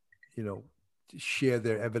 you know, share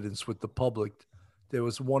their evidence with the public. There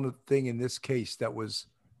was one thing in this case that was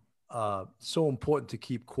so important to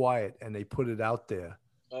keep quiet, and they put it out there.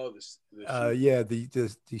 Oh,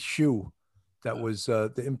 the the shoe that was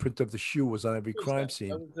the imprint of the shoe was on every crime scene.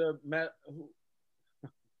 That was,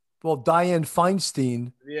 well, Dianne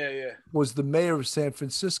Feinstein yeah, was the mayor of San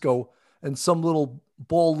Francisco, and some little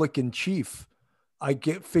ball-licking chief,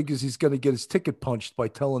 figures he's going to get his ticket punched by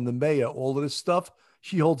telling the mayor all of this stuff.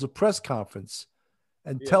 She holds a press conference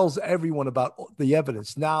and tells everyone about the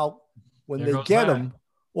evidence. Now, when they get him,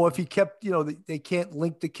 or if he kept, you know, they can't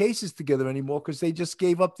link the cases together anymore because they just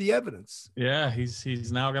gave up the evidence. Yeah,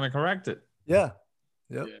 he's now going to correct it. Yeah.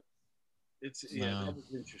 That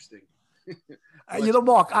was interesting. You know,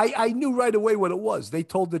 Mark, I knew right away what it was. They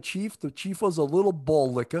told the chief was a little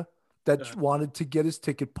ball licker that wanted to get his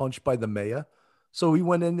ticket punched by the mayor. So he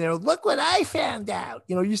went in there, look what I found out.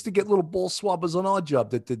 You know, used to get little ball swabbers on our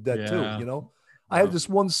job that did that too, you know. I had this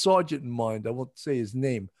one sergeant in mind. I won't say his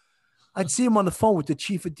name. I'd see him on the phone with the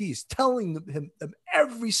chief of D's telling him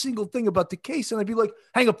every single thing about the case. And I'd be like,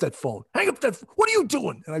 hang up that phone. What are you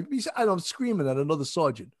doing? And I'm screaming at another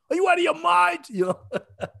sergeant. Are you out of your mind? You know?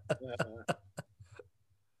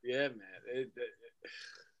 Yeah, man.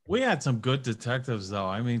 We had some good detectives, though.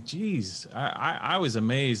 I mean, geez, I was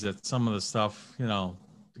amazed at some of the stuff, you know,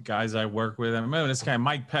 the guys I work with. I remember this guy,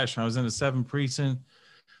 Mike Pesh, when I was in the 7th Precinct.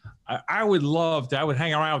 I would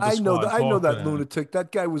hang around with the squad. I know that lunatic.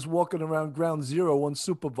 That guy was walking around Ground Zero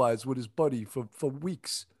unsupervised with his buddy for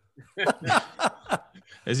weeks.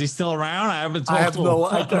 Is he still around? I haven't talked to him.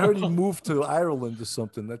 I heard he moved to Ireland or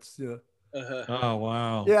something. That's Oh,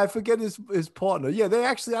 wow. Yeah, I forget his partner. Yeah, they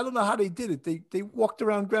actually, I don't know how they did it. They walked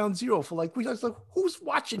around Ground Zero for like, I was like, who's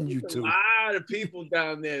watching you two? A lot of people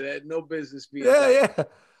down there that had no business being Yeah.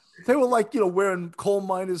 They were like, you know, wearing coal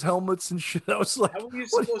miners' helmets and shit. I was like, how were you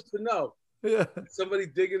supposed to know? Yeah. Somebody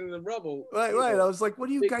digging in the rubble. Right. I was like, what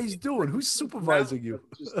are you guys doing? Who's supervising you?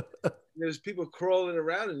 There's people crawling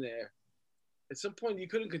around in there. At some point, you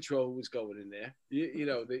couldn't control who was going in there. You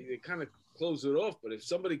know, they kind of closed it off. But if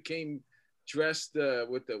somebody came dressed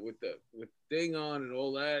with thing on and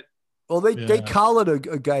all that, Well, they Yeah. collared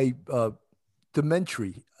a guy,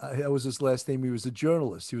 Dementri. That was his last name. He was a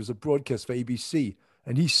journalist. He was a broadcast for ABC,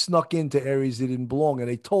 and he snuck into areas he didn't belong. And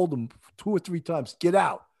they told him 2 or 3 times, "Get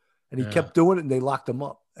out," and he Yeah. kept doing it. And they locked him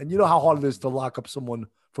up. And you know how hard it is to lock up someone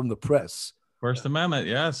from the press. First Amendment,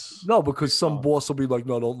 yes. No, because some boss will be like,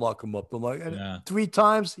 "No, don't lock him up." I'm like, and Yeah. 3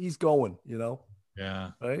 times he's going.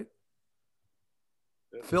 Yeah. Right?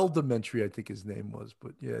 Phil Dementri, I think his name was,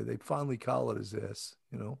 but yeah, they finally collared his ass.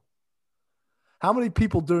 How many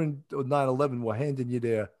people during 9/11 were handing you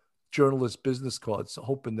their journalist business cards,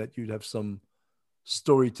 hoping that you'd have some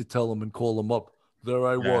story to tell them and call them up? There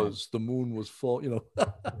I was. The moon was full.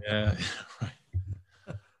 Yeah.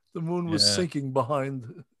 Right. The moon was Yeah. sinking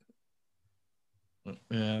behind.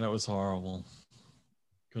 Yeah, that was horrible.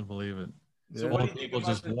 Couldn't believe it. So Yeah. what All do you think people about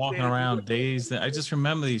just the walking stand- around dazed. I just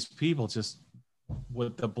remember these people just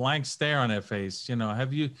with the blank stare on their face.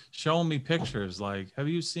 Have you shown me pictures? Like, have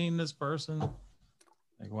you seen this person?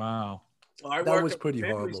 Like, wow. Well, I That work was at the pretty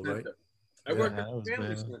family horrible, right? center. I Yeah, work that at was the family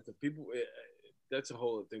bad. center. People, that's a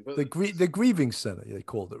whole other thing. But The grieving center, they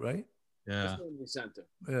called it, right? Yeah. family center.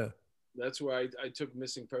 Yeah. That's where I took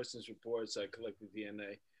missing persons reports. I collected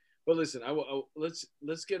DNA. But listen,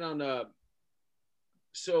 let's get on.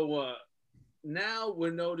 So now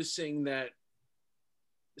we're noticing that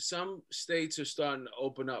some states are starting to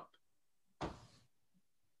open up.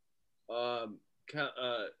 The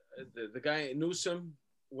guy Newsom,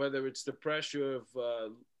 whether it's the pressure of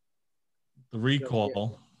The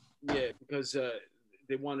recall. because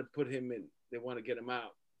they want to put him in, they want to get him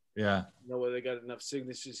out. Yeah. I don't know whether they got enough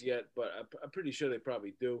signatures yet, but I'm pretty sure they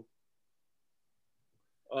probably do.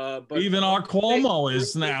 But Even our Cuomo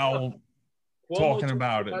is now talking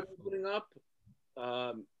about it. Opening up.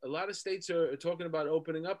 A lot of states are talking about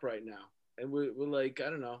opening up right now, and we're like, I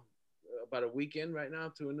don't know, about a weekend right now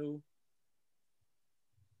to a new.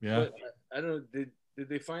 Yeah. But I don't know. Did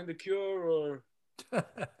they find the cure or?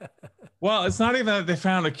 Well, it's not even that they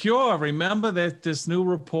found a cure. Remember that this new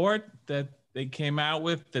report that they came out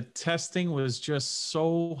with, the testing was just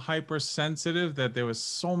so hypersensitive that there was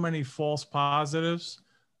so many false positives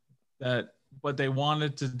but they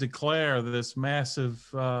wanted to declare this massive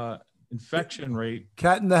infection rate.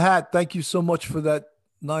 Cat in the Hat, thank you so much for that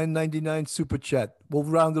 $9.99 super chat. We'll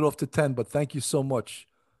round it off to 10, but thank you so much.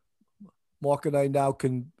 Mark and I now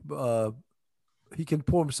can he can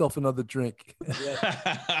pour himself another drink.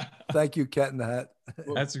 Yeah. Thank you, Cat in the Hat.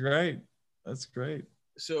 That's great. That's great.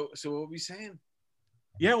 So what are we saying?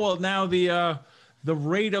 Yeah, well, now the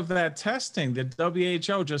rate of that testing, the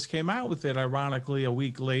WHO just came out with it, ironically, a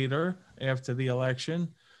week later after the election,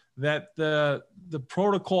 that the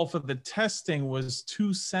protocol for the testing was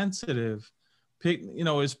too sensitive.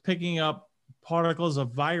 Is picking up particles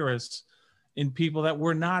of virus in people that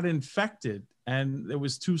were not infected, and it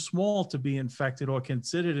was too small to be infected or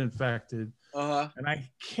considered infected. And I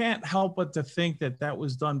can't help but to think that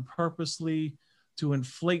was done purposely to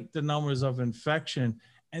inflate the numbers of infection.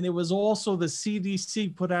 And it was also the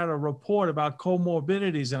CDC put out a report about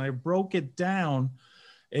comorbidities, and I broke it down.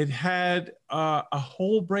 It had a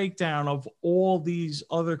whole breakdown of all these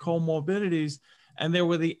other comorbidities, and there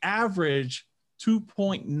were the average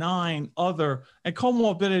 2.9 other, and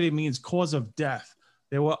comorbidity means cause of death.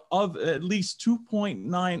 There were at least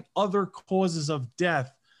 2.9 other causes of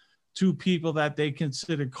death to people that they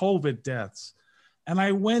considered COVID deaths. And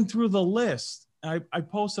I went through the list. I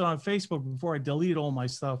posted on Facebook before I delete all my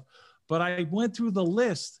stuff, but I went through the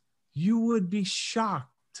list. You would be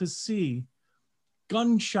shocked to see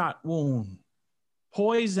gunshot wound,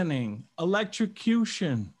 poisoning,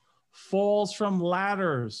 electrocution, falls from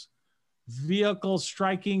ladders, vehicles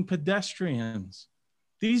striking pedestrians.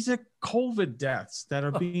 These are COVID deaths that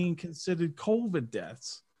are being considered COVID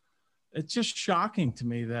deaths. It's just shocking to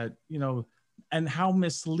me that, and how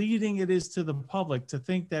misleading it is to the public to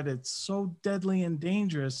think that it's so deadly and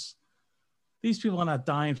dangerous. These people are not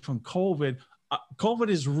dying from COVID. COVID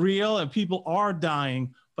is real and people are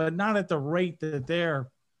dying, but not at the rate that they're,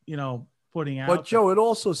 putting out. But Joe, it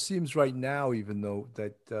also seems right now, even though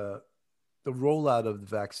that the rollout of the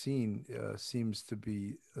vaccine seems to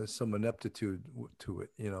be some ineptitude to it,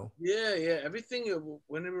 Yeah. Everything,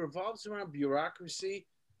 when it revolves around bureaucracy,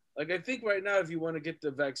 like I think right now, if you want to get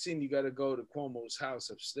the vaccine, you got to go to Cuomo's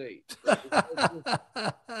house upstate.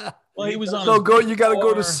 Well, he was on. So you got to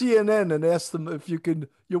go to CNN and ask them if you can.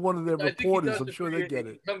 You're one of their reporters. I'm sure they get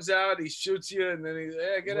it. He comes out, he shoots you, and then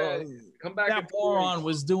get out. Come back. That moron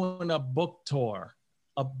was doing a book tour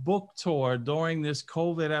during this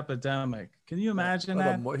COVID epidemic. Can you imagine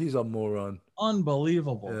that? He's a moron.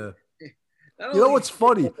 Unbelievable. Yeah. You know what's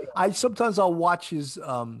funny? Sometimes I'll watch his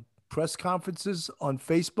press conferences on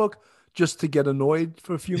Facebook just to get annoyed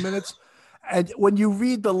for a few minutes. And when you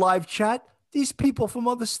read the live chat, these people from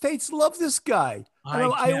other states love this guy.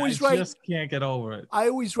 And I just can't get over it. I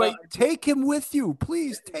always write, take him with you.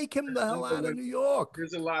 Please take him the hell out of New York.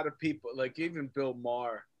 There's a lot of people, like even Bill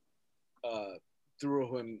Maher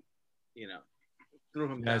threw him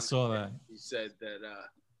down. I saw that. He said that,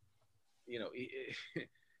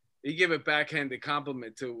 he gave a backhanded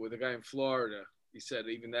compliment to the guy in Florida. He said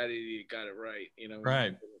even that idiot got it right.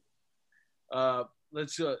 Right.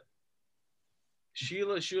 Let's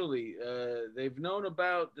Sheila Shuley, they've known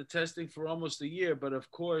about the testing for almost a year, but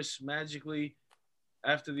of course, magically,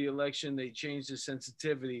 after the election, they changed the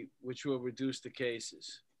sensitivity, which will reduce the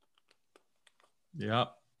cases.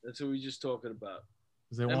 Yep. That's what we were just talking about.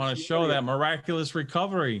 They want to show that miraculous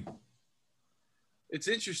recovery. It's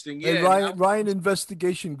interesting. Yeah. Hey, Ryan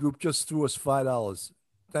Investigation Group just threw us $5.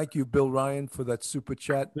 Thank you, Bill Ryan, for that super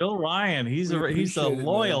chat. Bill Ryan, he's a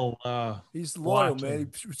loyal. He's loyal, watcher.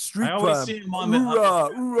 Man. Street I always crime. see him on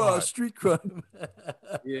Hoorah, street crime.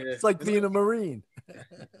 Yeah, it's like being a Marine.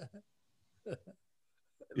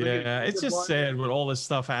 Yeah, it's just sad with all this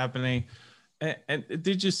stuff happening. And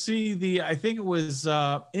did you see I think it was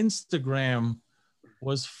Instagram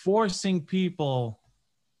was forcing people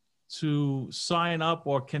to sign up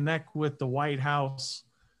or connect with the White House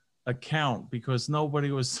account because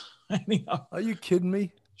nobody was signing up. Are you kidding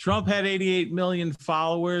me? Trump had 88 million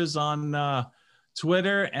followers on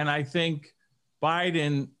Twitter, and I think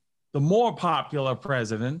Biden, the more popular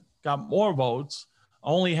president, got more votes,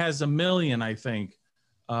 only has 1 million, I think,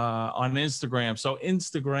 on Instagram. So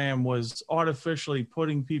Instagram was artificially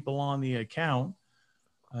putting people on the account.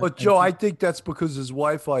 But Joe, I think that's because his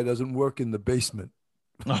Wi-Fi doesn't work in the basement.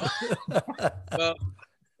 Well,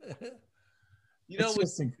 it's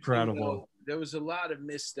just incredible. There was a lot of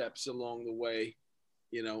missteps along the way,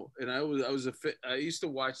 and I used to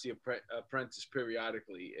watch The Apprentice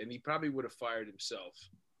periodically, and he probably would have fired himself.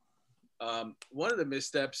 One of the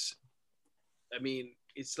missteps, I mean,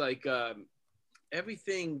 it's like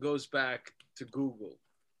everything goes back to Google.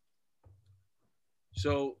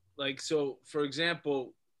 So, for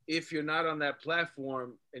example, if you're not on that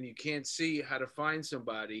platform and you can't see how to find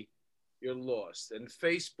somebody, you're lost. And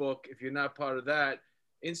Facebook, if you're not part of that,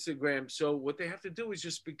 Instagram. So what they have to do is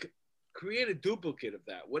just create a duplicate of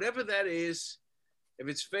that. Whatever that is, if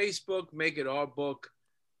it's Facebook, make it our book.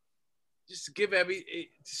 Just give a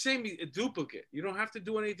duplicate. You don't have to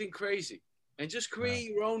do anything crazy. And just create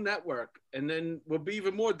your own network. And then we'll be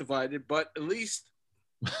even more divided, but at least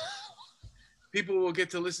people will get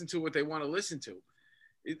to listen to what they want to listen to.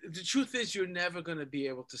 The truth is you're never going to be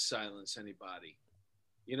able to silence anybody.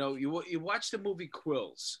 You watch the movie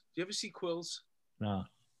Quills. Do you ever see Quills? No.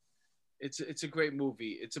 It's a great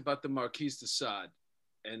movie. It's about the Marquis de Sade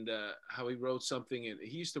and how he wrote something. And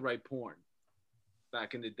he used to write porn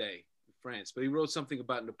back in the day in France, but he wrote something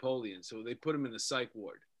about Napoleon. So they put him in the psych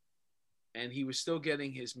ward, and he was still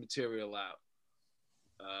getting his material out.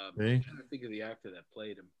 I'm trying to think of the actor that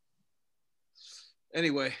played him.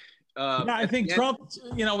 Anyway. I think Trump,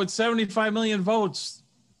 with 75 million votes,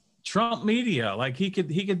 Trump media, like he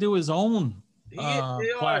could do his own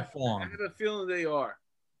platform. I have a feeling they are.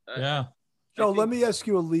 Yeah. Joe, let me ask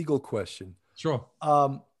you a legal question. Sure.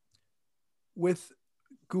 With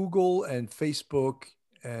Google and Facebook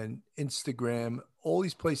and Instagram, all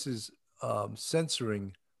these places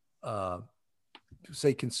censoring,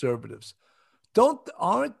 say, conservatives,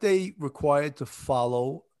 aren't they required to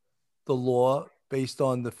follow the law based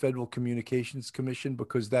on the Federal Communications Commission,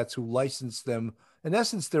 because that's who licensed them? In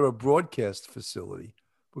essence, they're a broadcast facility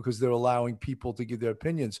because they're allowing people to give their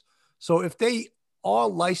opinions. So if they are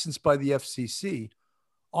licensed by the FCC,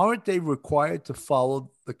 aren't they required to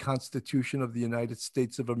follow the Constitution of the United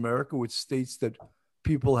States of America, which states that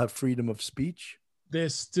people have freedom of speech? They're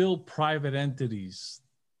still private entities.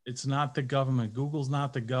 It's not the government. Google's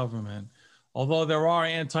not the government. Although there are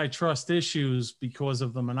antitrust issues because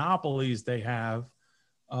of the monopolies they have,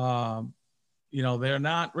 they're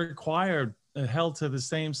not required, held to the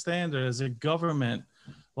same standard as a government.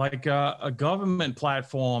 Like a government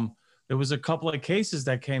platform, there was a couple of cases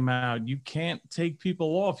that came out. You can't take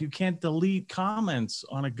people off. You can't delete comments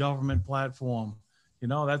on a government platform.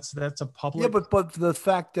 That's a public. Yeah, but the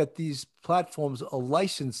fact that these platforms are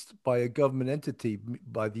licensed by a government entity,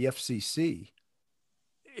 by the FCC,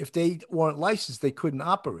 if they weren't licensed, they couldn't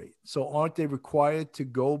operate. So aren't they required to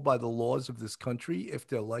go by the laws of this country if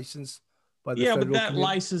they're licensed by the federal but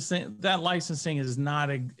that licensing is not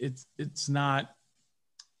it's not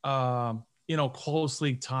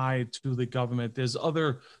closely tied to the government. There's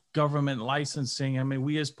other government licensing. I mean,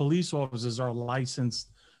 we as police officers are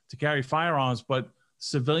licensed to carry firearms, but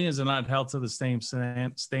civilians are not held to the same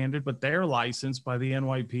standard, but they're licensed by the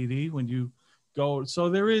NYPD when you go. So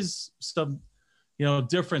there is some,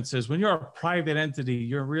 differences. When you're a private entity,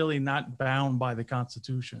 you're really not bound by the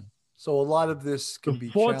Constitution. So a lot of this can be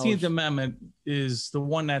challenged. The 14th Amendment is the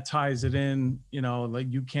one that ties it in,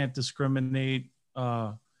 like you can't discriminate,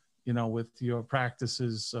 with your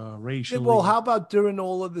practices racially. Yeah, well, how about during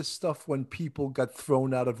all of this stuff when people got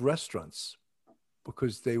thrown out of restaurants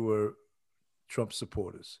because they were Trump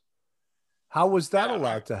supporters? How was that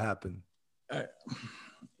allowed to happen?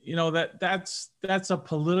 That's a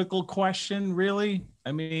political question, really.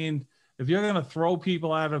 I mean, if you're going to throw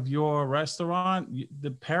people out of your restaurant,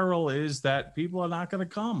 the peril is that people are not going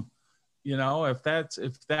to come. If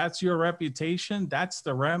that's your reputation, that's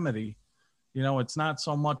the remedy. It's not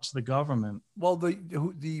so much the government. Well,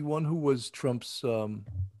 the one who was Trump's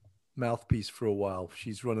mouthpiece for a while,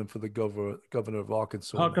 she's running for the governor of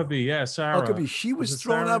Arkansas. Huckabee, yeah, Sarah. Huckabee, she was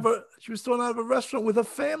thrown out of a restaurant with her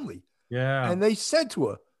family. Yeah, and they said to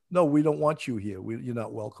her, "No, we don't want you here. You're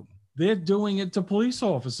not welcome." They're doing it to police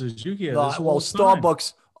officers. You hear this? Well,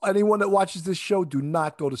 Starbucks. Anyone that watches this show, do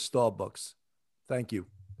not go to Starbucks. Thank you.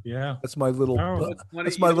 Yeah, that's my little.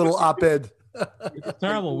 That's my little op-ed. It's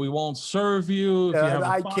terrible. We won't serve you. If you have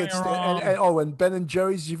I can't stand. And Ben and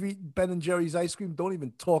Jerry's. You eat Ben and Jerry's ice cream. Don't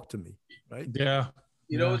even talk to me. Right? Yeah.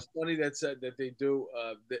 You know, it's funny that they do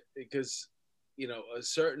because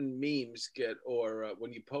certain memes get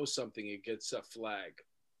when you post something, it gets a flag.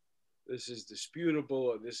 This is disputable,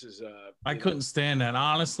 or this is I couldn't stand that,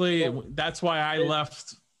 honestly. That's why I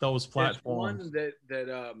left those platforms. One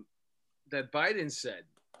that Biden said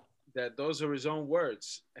that those are his own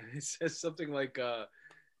words, and it says something like,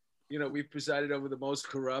 we presided over the most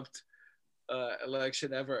corrupt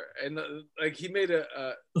election ever, and like he made he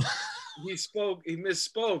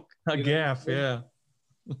misspoke. A gaffe, yeah.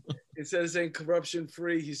 Instead of saying corruption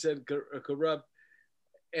free, he said corrupt,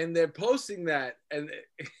 and they're posting that, and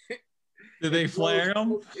did they flag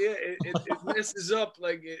him? Yeah, it messes up.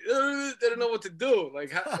 Like they don't know what to do.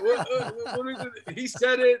 Like he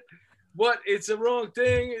said it, but it's the wrong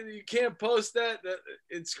thing, and you can't post that.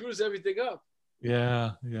 It screws everything up.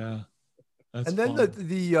 Yeah. That's and then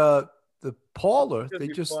fun. The Parler, they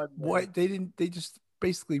just they just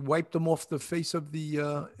basically wiped them off the face of the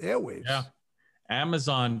airwaves. Yeah,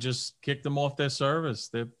 Amazon just kicked them off their service.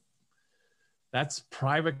 That's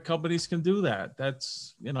private companies can do that.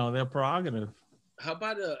 That's their prerogative. How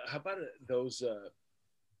about those?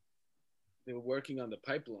 They were working on the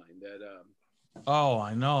pipeline that. Oh,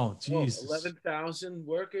 I know. Jesus. 11,000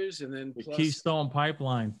 workers, and then plus Keystone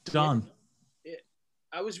Pipeline done.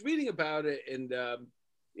 I was reading about it, and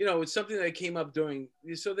it's something that came up during.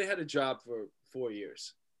 So they had a job for 4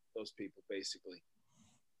 years. Those people basically,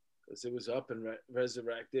 because it was up and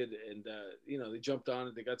resurrected, and they jumped on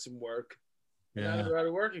it. They got some work. Yeah. Now they're out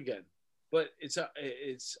of work again. But it's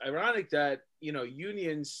ironic that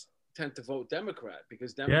unions tend to vote Democrat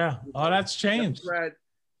because that's changed. Democrat,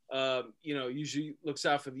 usually looks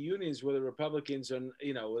out for the unions, where the Republicans are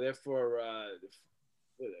they're for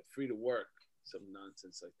free to work, some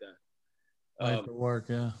nonsense like that. Right to work,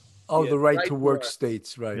 yeah. Oh, the right to work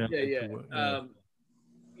states, right? Yeah.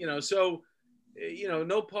 So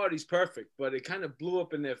no party's perfect, but it kind of blew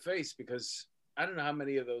up in their face because. I don't know how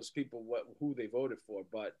many of those people who they voted for,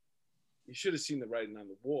 but you should have seen the writing on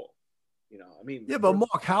the wall. Yeah, but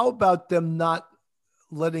Mark, how about them not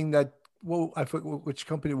letting that? Well, I forget which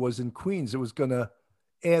company it was in Queens. It was going to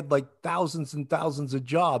add like thousands and thousands of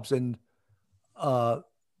jobs, and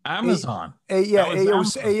Amazon.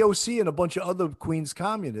 AOC and a bunch of other Queens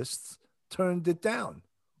communists turned it down,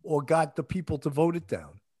 or got the people to vote it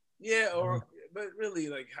down. Yeah, but really,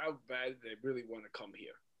 like, how bad did they really want to come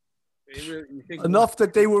here? Enough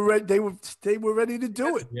that they were ready. They were ready to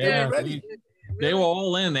do it. Yeah, they were ready. They were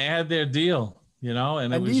all in. They had their deal,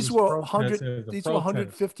 And these were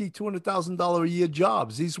 $150,000, $200,000 a year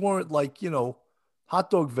jobs. These weren't like hot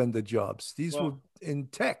dog vendor jobs. These were in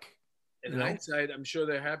tech. In hindsight, I'm sure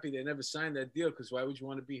they're happy they never signed that deal because why would you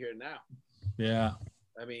want to be here now? Yeah.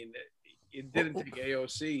 I mean, it didn't take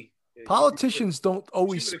AOC. Politicians don't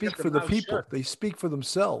always speak for the people. Shut. They speak for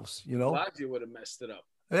themselves. Balaji would have messed it up.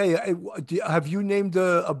 Hey, have you named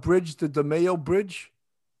a bridge the DeMayo Bridge?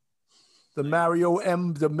 The Mario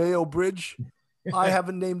M. DeMayo Bridge? I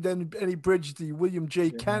haven't named any bridge the William J.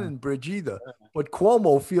 Cannon Bridge either. But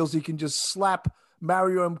Cuomo feels he can just slap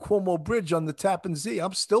Mario M. Cuomo Bridge on the Tappan Zee.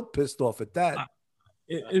 I'm still pissed off at that.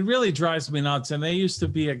 It really drives me nuts. And there used to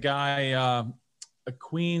be a guy, a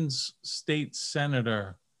Queens state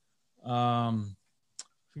senator,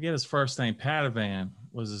 forget his first name, Padovan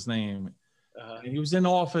was his name. He was in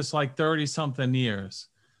office like 30 something years.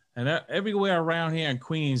 And everywhere around here in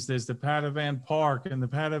Queens, there's the Padovan Park and the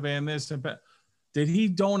Padovan this. Did he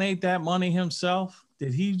donate that money himself?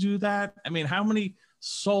 Did he do that? I mean, how many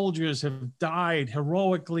soldiers have died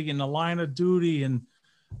heroically in the line of duty and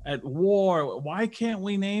at war? Why can't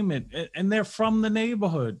we name it? And they're from the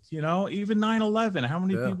neighborhood, you know, even 9/11. How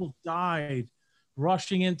many people died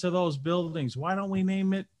rushing into those buildings? Why don't we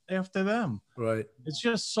name it after them? Right. It's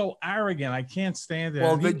just so arrogant. I can't stand it.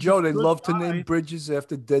 Well, Joe, they love to name bridges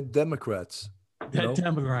after dead Democrats. Dead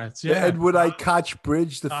Democrats, The Edward I. Koch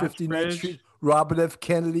Bridge, the 59th Street, Robert F.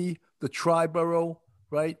 Kennedy, the Triborough,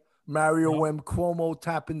 right? Mario M. Cuomo,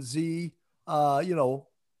 Tappan Zee. You know,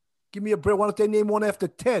 give me a break. Why don't they name one after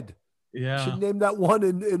Ted? Yeah. Should name that one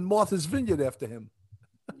in Martha's Vineyard after him.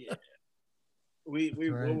 Yeah. What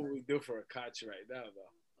would we do for a Koch right now,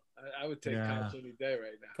 though? I would take Koch any day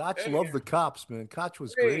right now. Koch loved the cops, man. Koch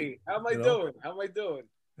was great. How am I doing? How am I doing?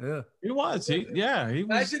 Yeah. He was.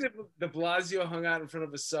 Imagine if de Blasio hung out in front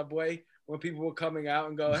of a subway when people were coming out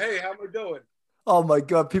and go, hey, how am I doing? Oh, my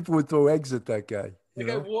God. People would throw eggs at that guy. Like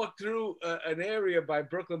I walked through an area by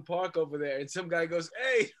Brooklyn Park over there, and some guy goes,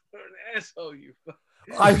 hey, you're an asshole, you.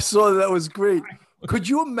 I saw that was great. Could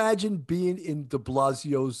you imagine being in de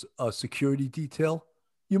Blasio's security detail?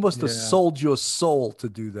 You must have sold your soul to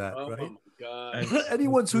do that, right? Oh, my God.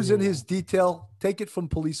 Anyone who's in his detail, take it from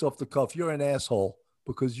Police Off the Cuff. You're an asshole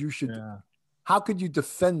because you should. Yeah. How could you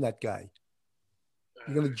defend that guy?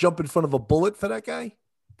 You're going to jump in front of a bullet for that guy?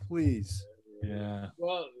 Please. Yeah.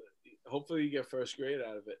 Well, hopefully you get first grade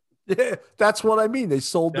out of it. Yeah, that's what I mean. They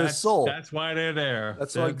sold their soul. That's why they're there.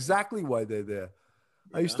 That's exactly why they're there.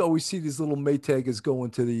 Yeah. I used to always see these little Maytaggers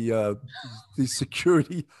going to the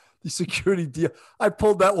security deal. I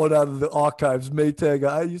pulled that one out of the archives, Maytagger.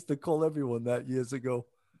 I used to call everyone that years ago.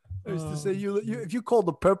 I used to say, if you called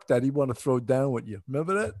the perp that, he'd want to throw down with you.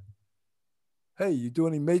 Remember that? Hey, you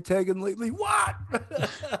doing any Maytagging lately? What?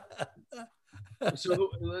 So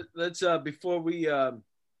let's before we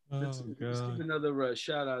let's give another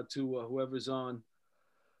shout out to whoever's on.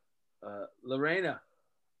 Lorena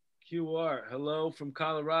QR, hello from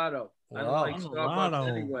Colorado. Wow. I don't like Starbucks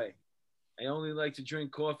anyway. I only like to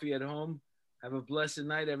drink coffee at home. Have a blessed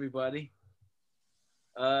night, everybody.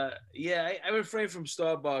 I refrain from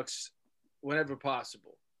Starbucks whenever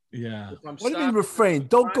possible. Yeah. What do you mean refrain?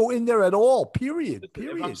 Don't go in there at all. Period.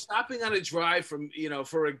 If I'm stopping on a drive from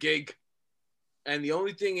for a gig, and the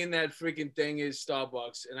only thing in that freaking thing is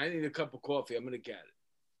Starbucks, and I need a cup of coffee, I'm gonna get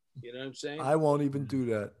it. You know what I'm saying? I won't even do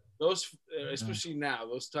that. Those, especially now,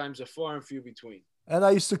 those times are far and few between. And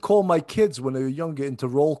I used to call my kids when they were younger into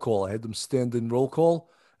roll call. I had them stand in roll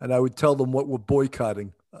call, and I would tell them what we're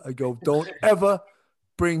boycotting. I go, don't ever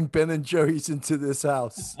bring Ben and Jerry's into this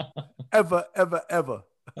house. Ever, ever, ever.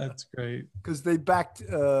 That's great. Because they backed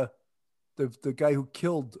the guy who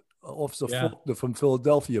killed Officer Faulkner from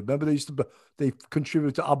Philadelphia. Remember they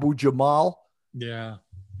contributed to Abu Jamal? Yeah,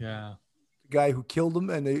 yeah. The guy who killed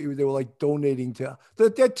him, and they were like donating to.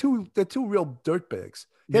 They're two real dirtbags.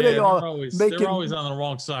 Yeah, they're always on the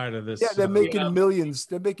wrong side of this. Yeah, they're making millions.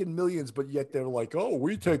 They're making millions, but yet they're like, "Oh,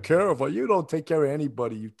 we take care of it." You don't take care of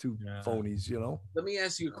anybody, you two phonies. You know. Let me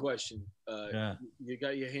ask you a question. You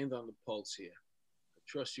got your hand on the pulse here. I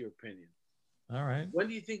trust your opinion. All right. When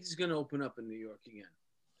do you think it's going to open up in New York again?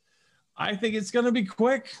 I think it's going to be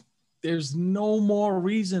quick. There's no more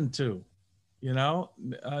reason to,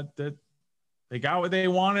 that they got what they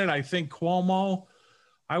wanted. I think Cuomo.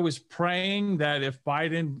 I was praying that if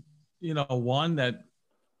Biden, won, that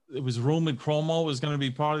it was rumored Cuomo was going to be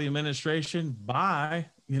part of the administration. Bye,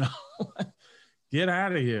 get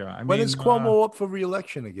out of here. When is Cuomo up for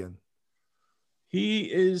re-election again? He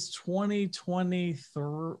is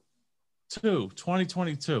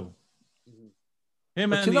 2022.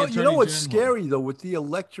 Him and you know what's scary though with the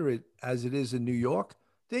electorate as it is in New York,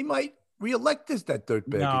 they might re-elect that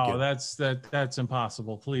dirtbag again. No, that's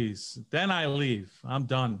impossible. Please, then I leave. I'm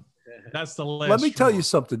done. That's the last. Let me tell you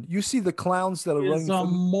something. You see the clowns that are running. He's a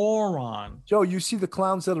moron. Joe, you see the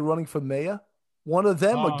clowns that are running for mayor? One of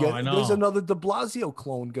them again. There's another de Blasio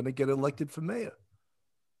clone going to get elected for mayor.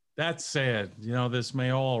 That's sad. This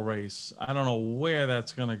mayoral race. I don't know where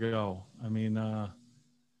that's going to go. I mean,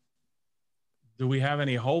 do we have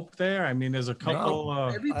any hope there? I mean, there's a couple. No,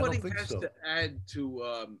 everybody has to add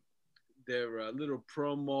to their little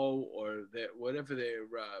promo or whatever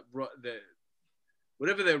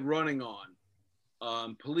they're running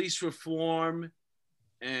on, police reform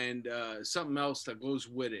and something else that goes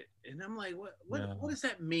with it. And I'm like, what does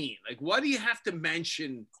that mean? Like, why do you have to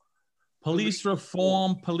mention police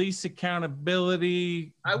reform, police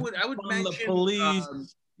accountability? I would mention the police.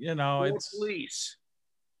 you know, More it's police.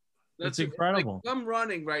 That's incredible. Like I'm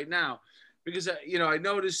running right now because I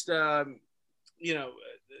noticed some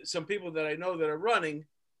people that I know that are running.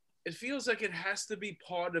 It feels like it has to be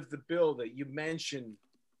part of the bill that you mentioned,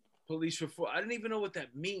 police reform. I don't even know what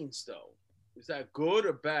that means, though. Is that good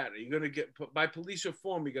or bad? Are you going to get by police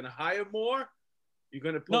reform? You're going to hire more? You're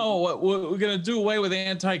going to no. We're going to do away with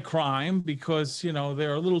anti-crime because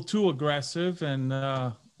they're a little too aggressive,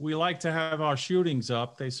 and we like to have our shootings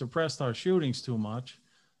up. They suppressed our shootings too much.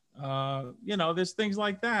 There's things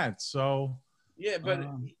like that. So yeah, but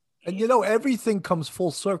and everything comes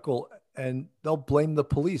full circle, and they'll blame the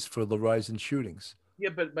police for the rise in shootings. Yeah,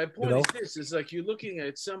 but my point is this: is like you're looking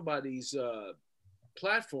at somebody's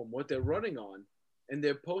platform, what they're running on, and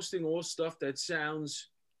they're posting all stuff that sounds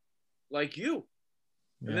like you.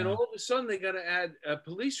 And then all of a sudden they got to add a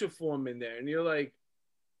police reform in there. And you're like,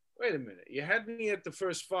 wait a minute, you had me at the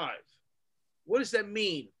first 5. What does that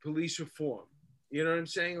mean, police reform? You know what I'm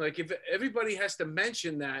saying? Like if everybody has to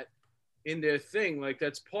mention that in their thing, like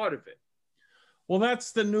that's part of it. Well,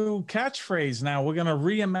 that's the new catchphrase now. We're going to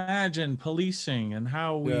reimagine policing and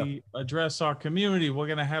how we address our community. We're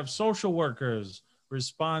going to have social workers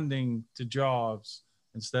responding to jobs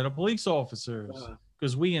instead of police officers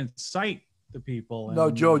because we incite the people.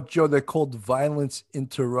 No, Joe, they're called violence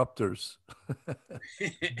interrupters.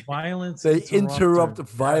 Violence. They interrupt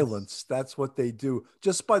violence. That's what they do,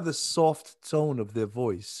 just by the soft tone of their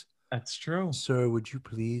voice. That's true. Sir, would you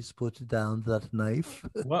please put down that knife?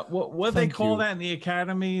 What they call that in the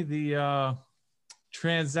academy? The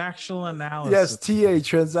transactional analysis. Yes, TA,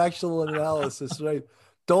 transactional analysis, right?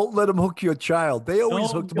 Don't let them hook your child. They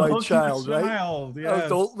always hooked my child, right? Yes. Oh,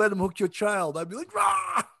 don't let them hook your child. I'd be like,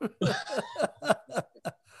 rah!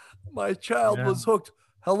 My child was hooked.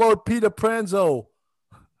 Hello, Peter Pranzo.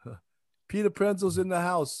 Peter Pranzo's in the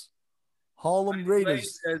house. Harlem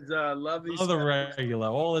Raiders. Says, love these the regular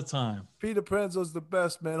all the time. Peter Pranzo's the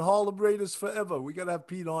best, man. Harlem Raiders forever. We got to have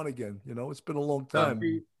Pete on again. It's been a long time.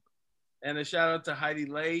 And a shout out to Heidi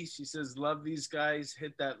Lay. She says, love these guys.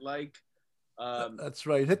 Hit that like. That's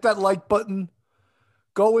right. Hit that like button.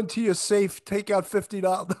 Go into your safe. Take out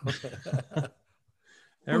 $50.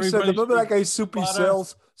 Who said, remember that guy, Soupy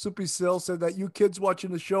Sales? Soupy Sales said that you kids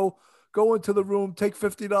watching the show, go into the room, take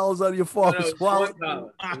 $50 out of your father's wallet.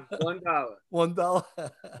 $1. It was $1. $1.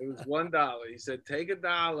 It was $1. He said, take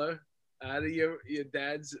 $1 out of your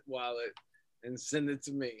dad's wallet and send it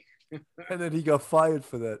to me. And then he got fired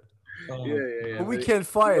for that. Yeah. But we can't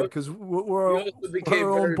fire because we're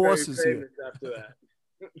our own bosses here. After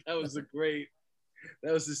that was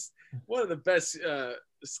one of the best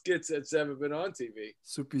skits that's ever been on TV.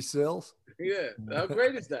 Soupy Sales. Yeah, how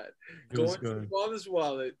great is that? Go into the father's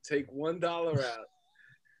wallet, take $1 out,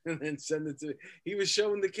 and then send it to. He was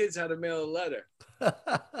showing the kids how to mail a letter.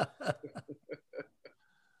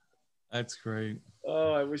 That's great.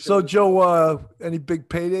 Oh, I wish. So, Joe, any big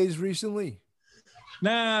paydays recently?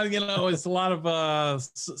 Nah, it's a lot of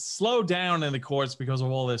slow down in the courts because of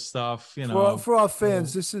all this stuff. For our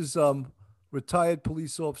fans, this is retired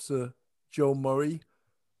police officer Joe Murray,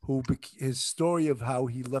 who his story of how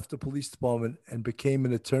he left the police department and became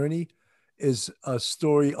an attorney is a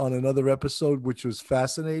story on another episode, which was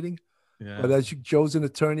fascinating. Yeah. But as Joe's an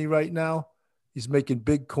attorney right now, he's making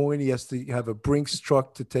big coin. He has to have a Brinks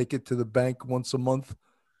truck to take it to the bank once a month.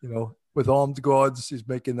 With armed guards, he's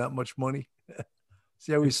making that much money.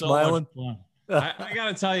 See how he's smiling? I got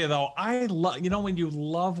to tell you, though, I love, when you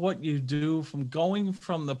love what you do, from going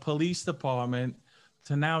from the police department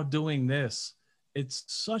to now doing this, it's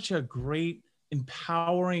such a great,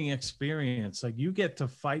 empowering experience. Like, you get to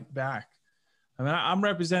fight back. I mean, I'm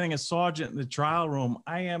representing a sergeant in the trial room.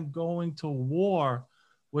 I am going to war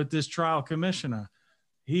with this trial commissioner.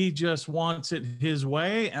 He just wants it his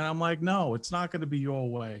way. And I'm like, no, it's not going to be your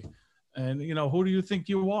way. And, who do you think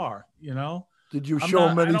you are, Did you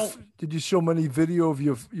show many video of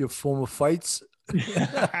your former fights?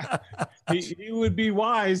 he would be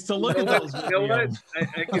wise to look at those videos. You know what?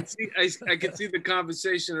 I can see the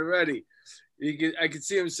conversation already. I can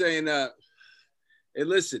see him saying, "Hey,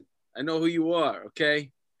 listen, I know who you are,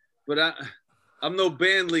 okay? But I'm no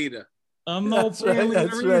band leader. I'm no band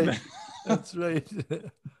leader. That's right.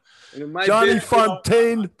 Johnny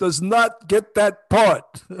Fontaine does not get that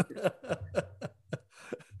part."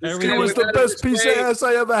 He was the best piece of ass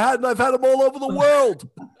I ever had, and I've had him all over the world.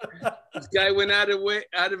 This guy went out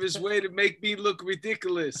of his way to make me look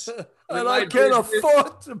ridiculous. And I can't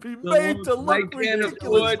afford to be made to look ridiculous. I can't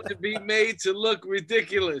afford to be made to look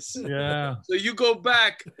ridiculous. Yeah. So you go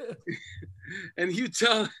back and you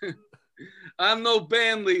tell him, I'm no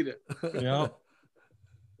band leader. Yeah.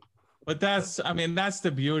 But that's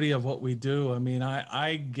the beauty of what we do. I mean,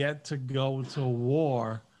 I get to go to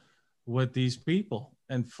war with these people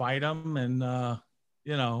and fight them, and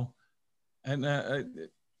you know, and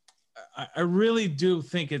I really do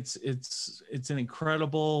think it's an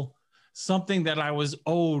incredible something that I was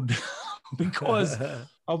owed because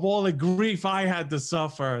of all the grief I had to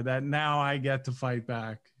suffer, that now I get to fight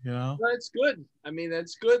back, you know? That's good. I mean,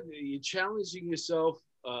 that's good. You're challenging yourself,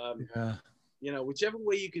 Yeah. you know, whichever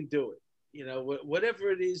way you can do it, you know,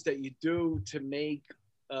 whatever it is that you do to make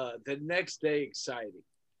the next day exciting.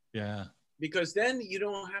 Yeah. Because then you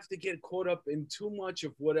don't have to get caught up in too much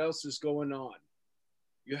of what else is going on.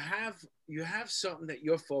 You have something that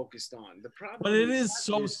you're focused on. The problem, but it is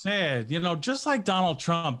so sad, you know, just like Donald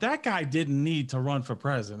Trump, that guy didn't need to run for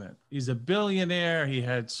president. He's a billionaire. He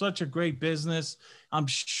had such a great business. I'm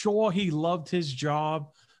sure he loved his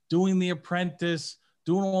job, doing The Apprentice,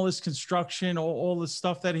 doing all this construction, all the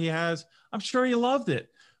stuff that he has. I'm sure he loved it,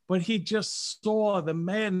 but he just saw the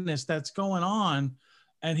madness that's going on.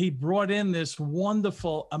 And he brought in this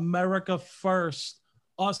wonderful America first,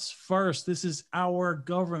 us first. This is our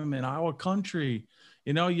government, our country.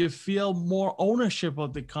 You know, you feel more ownership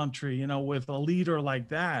of the country, you know, with a leader like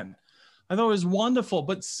that. I thought it was wonderful.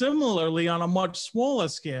 But similarly, on a much smaller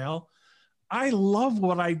scale, I love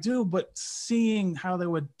what I do, but seeing how they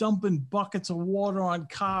were dumping buckets of water on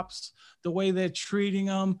cops, the way they're treating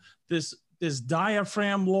them, this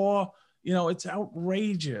diaphragm law, you know, it's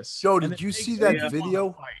outrageous. Joe, did you see that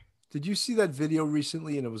video? Did you see that video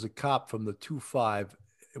recently? And it was a cop from the 2-5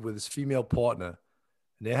 with his female partner.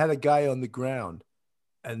 And they had a guy on the ground.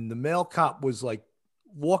 And the male cop was like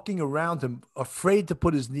walking around him, afraid to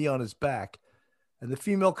put his knee on his back. And the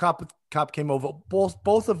female cop came over. Both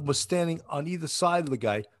of them were standing on either side of the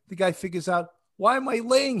guy. The guy figures out, why am I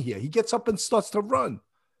laying here? He gets up and starts to run.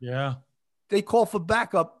 Yeah. They call for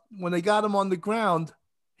backup. When they got him on the ground,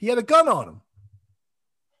 he had a gun on him.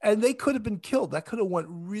 And they could have been killed. That could have went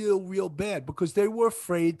real bad because they were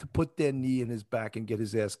afraid to put their knee in his back and get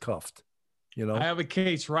his ass cuffed. You know, I have a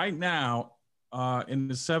case right now in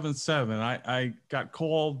the 7-7. I got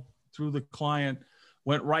called through the client,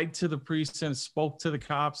 went right to the precinct, spoke to the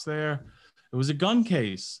cops there. It was a gun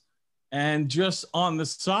case. And just on the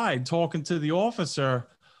side, talking to the officer,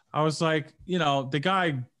 I was like, you know, the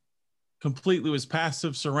guy completely was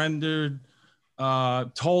passive, surrendered,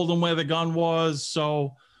 told him where the gun was.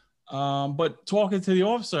 So, but talking to the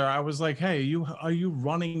officer, I was like, hey, are you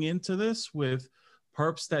running into this with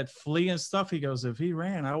perps that flee and stuff? He goes, if he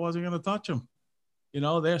ran, I wasn't going to touch him. You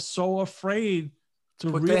know, they're so afraid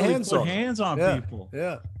to put really hands put hands on people.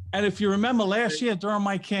 Yeah. And if you remember last year during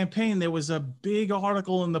my campaign, there was a big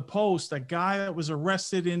article in the Post, a guy that was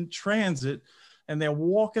arrested in transit, and they're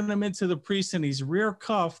walking him into the precinct. He's rear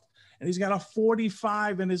cuffed, and he's got a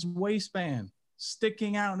 45 in his waistband,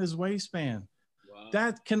 sticking out in his waistband. Wow.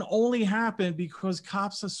 That can only happen because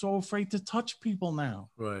cops are so afraid to touch people now.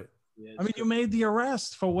 Right. Yeah, I mean, you made the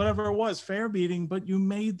arrest for whatever it was, fair beating, but you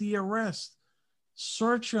made the arrest.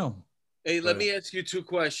 Search him. Hey, let me ask you two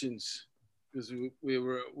questions because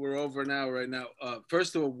we're over now right now.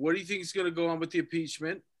 First of all, what do you think is going to go on with the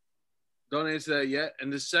impeachment? Don't answer that yet.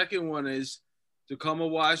 And the second one is Tacoma,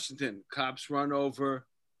 Washington. Cops run over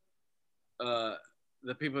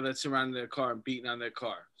the people that surrounded their car and beating on their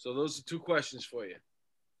car. So those are two questions for you.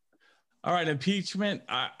 All right, impeachment.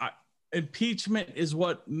 Impeachment is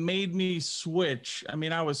what made me switch. I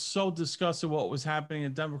mean, I was so disgusted with what was happening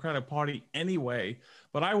in the Democratic Party anyway,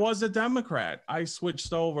 but I was a Democrat. I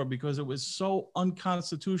switched over because it was so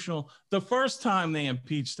unconstitutional the first time they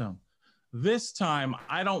impeached him. This time,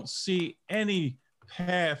 I don't see any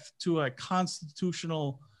path to a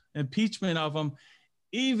constitutional impeachment of him.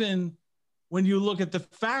 Even when you look at the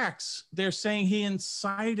facts, they're saying he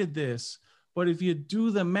incited this. But if you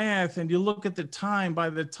do the math and you look at the time, by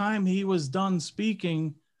the time he was done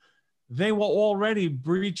speaking, they were already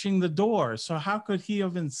breaching the door. So how could he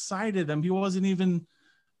have incited them? He wasn't even,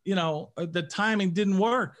 you know, the timing didn't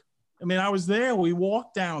work. I mean, I was there. We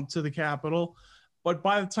walked down to the Capitol, but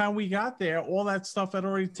by the time we got there, all that stuff had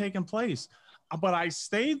already taken place. But I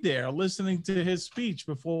stayed there listening to his speech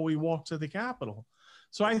before we walked to the Capitol.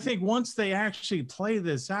 So I think once they actually play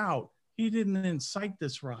this out, he didn't incite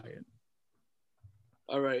this riot.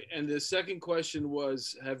 All right. And the second question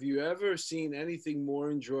was, have you ever seen anything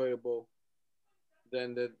more enjoyable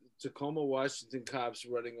than the Tacoma, Washington cops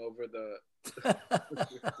running over the...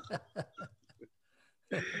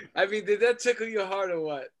 I mean, did that tickle your heart or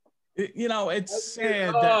what? You know, it's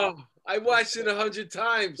sad. I watched it 100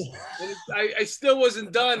 times. And I still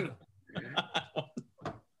wasn't done.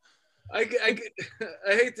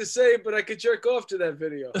 I hate to say it, but I could jerk off to that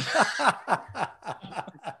video.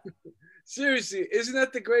 Seriously, isn't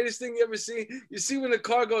that the greatest thing you ever see? You see when the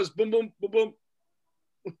car goes boom, boom, boom, boom.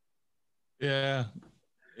 Yeah.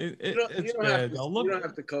 It's you bad. don't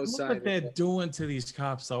have to co-sign look what they're doing to these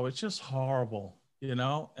cops, though. It's just horrible, you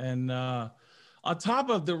know? And on top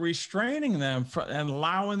of the restraining them and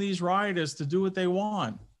allowing these rioters to do what they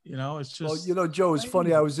want, you know, it's just. Well, you know, Joe, it's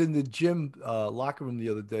funny. I was in the gym locker room the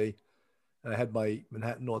other day, and I had my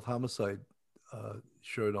Manhattan North Homicide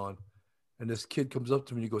shirt on. And this kid comes up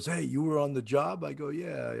to me and he goes, "Hey, you were on the job?" I go,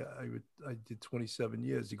 "Yeah, I did 27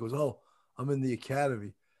 years." He goes, "Oh, I'm in the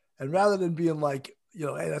academy." And rather than being like, you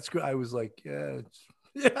know, "Hey, that's good," I was like, yeah,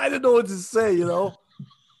 I didn't know what to say, you know.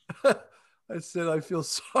 I said, "I feel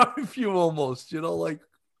sorry for you almost," you know, like.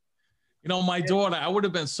 You know, my daughter, I would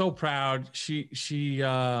have been so proud. She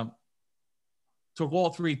took all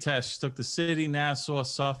 3 tests. She took the city, Nassau,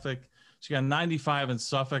 Suffolk. She got 95 in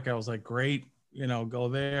Suffolk. I was like, great. You know, go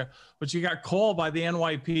there. But she got called by the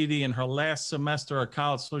NYPD in her last semester of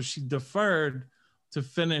college. So she deferred to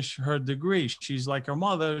finish her degree. She's like her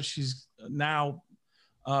mother. She's now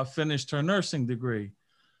finished her nursing degree.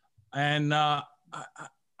 And I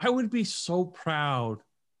would be so proud,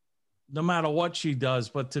 no matter what she does,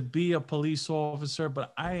 but to be a police officer.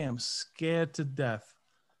 But I am scared to death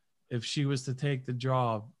if she was to take the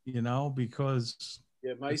job, you know, because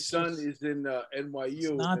my son is in NYU.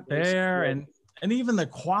 It's not there. And even the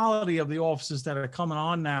quality of the officers that are coming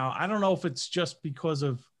on now, I don't know if it's just because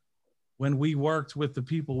of when we worked with the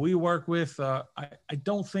people we work with. I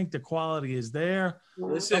don't think the quality is there.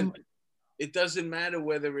 Listen, it doesn't matter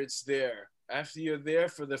whether it's there. After you're there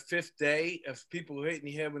for the 5th day of people hitting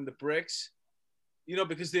your head with the bricks, you know,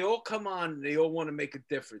 because they all come on and they all want to make a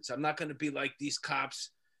difference. I'm not going to be like these cops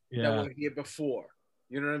that were here before.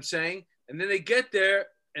 You know what I'm saying? And then they get there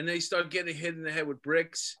and they start getting hit in the head with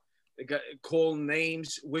bricks. They got calling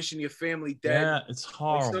names, wishing your family dead. Yeah, it's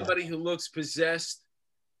horrible. Like somebody who looks possessed.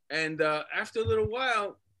 And after a little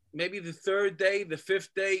while, maybe the 3rd day, the 5th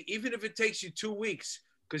day, even if it takes you 2 weeks,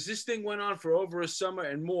 because this thing went on for over a summer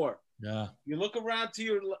and more. Yeah. You look around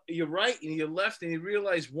to your right and your left, and you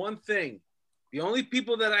realize one thing: the only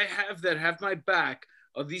people that I have that have my back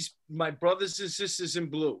are my brothers and sisters in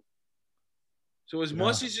blue. So as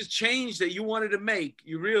much as it's change that you wanted to make,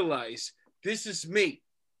 you realize this is me.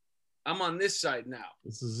 I'm on this side now.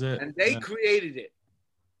 This is it. And they created it.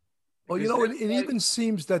 Well, you know, it even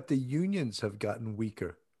seems that the unions have gotten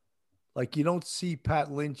weaker. Like, you don't see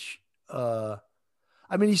Pat Lynch.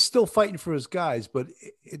 I mean, he's still fighting for his guys, but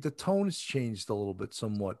the tone has changed a little bit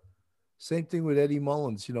somewhat. Same thing with Eddie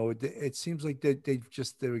Mullins. You know, it seems like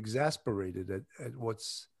they're exasperated at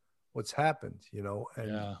what's happened, you know.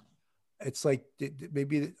 And it's like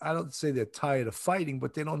maybe, I don't say they're tired of fighting,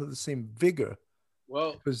 but they don't have the same vigor.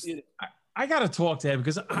 Well, because I got to talk to him,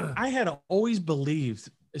 because I had always believed,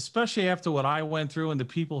 especially after what I went through and the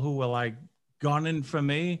people who were like gunning for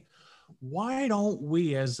me, why don't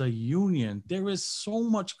we as a union, there is so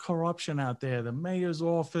much corruption out there, the mayor's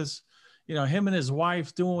office, you know, him and his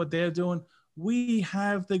wife doing what they're doing. We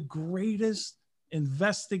have the greatest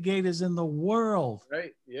investigators in the world,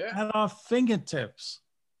 right? Yeah, at our fingertips.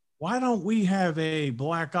 Why don't we have a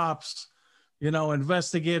Black Ops, you know,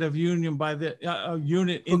 investigative union by the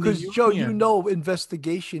unit in because the union? Joe, you know,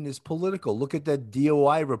 investigation is political. Look at that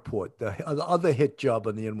DOI report, the other hit job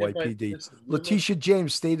on the NYPD. Letitia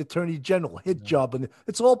James, State Attorney General, hit job, and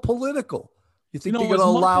it's all political. You think they're going to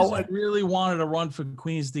allow? I really wanted to run for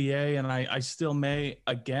Queens DA, and I still may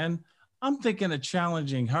again. I'm thinking of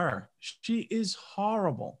challenging her. She is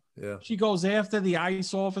horrible. Yeah. She goes after the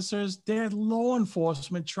ICE officers. They're law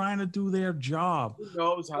enforcement trying to do their job. Who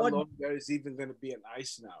knows how long there is even going to be an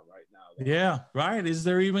ICE now, right now? Though. Yeah, right. Is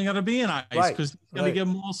there even going to be an ICE? Because it's going to get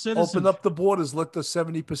more citizens. Open up the borders. Let the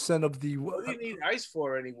 70% of the. What do you need ICE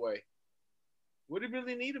for anyway? What do you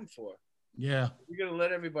really need them for? Yeah. You're going to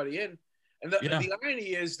let everybody in. And the irony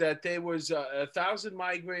is that there was 1,000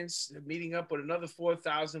 migrants meeting up with another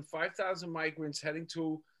 4,000, 5,000 migrants heading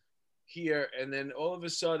to here, and then all of a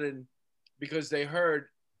sudden, because they heard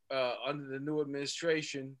under the new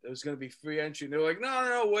administration there was going to be free entry, they're like,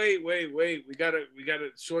 no, wait, we gotta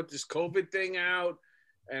sort this COVID thing out,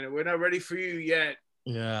 and we're not ready for you yet.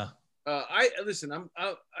 Yeah. I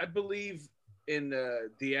believe in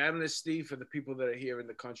the amnesty for the people that are here in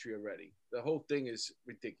the country already. The whole thing is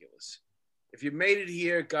ridiculous. If you made it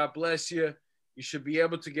here, God bless you. You should be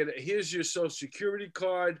able to get it. Here's your Social Security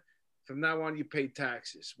card. From now on, you pay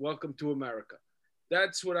taxes. Welcome to America.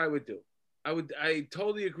 That's what I would do. I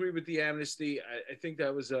totally agree with the amnesty. I think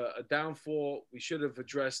that was a downfall. We should have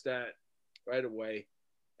addressed that right away.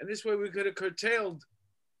 And this way we could have curtailed,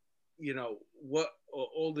 what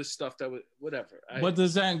all this stuff that was whatever. What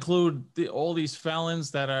does that include? All these felons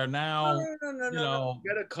that are now, No.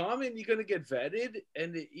 You gotta come and you're gonna get vetted,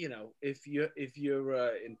 and if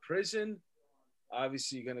you're in prison,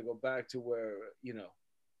 obviously you're gonna go back to where your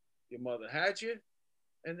mother had you,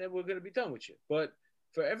 and then we're gonna be done with you. But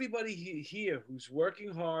for everybody here who's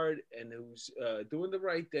working hard and who's doing the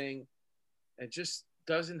right thing, and just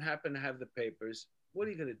doesn't happen to have the papers, what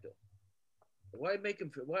are you gonna do? Why make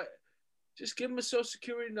him? Why? Just give him a social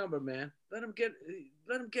security number, man. Let him get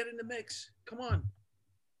in the mix. Come on.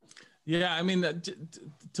 Yeah, I mean,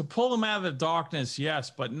 to pull them out of the darkness, yes,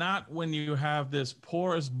 but not when you have this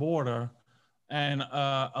porous border and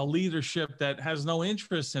a leadership that has no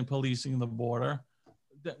interest in policing the border.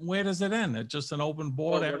 Where does it end? It's just an open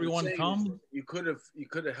border. Well, everyone come. You could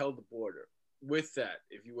have held the border with that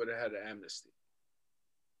if you would have had an amnesty.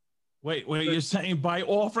 Wait, you're saying by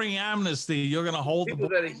offering amnesty, you're going to hold people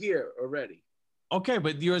that are here already. Okay,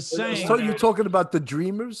 but you're saying. So you're talking about the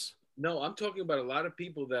Dreamers? No, I'm talking about a lot of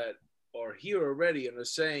people that are here already and are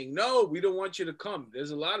saying, no, we don't want you to come. There's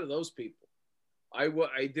a lot of those people. I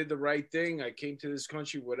did the right thing. I came to this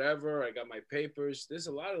country, whatever. I got my papers. There's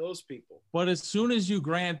a lot of those people. But as soon as you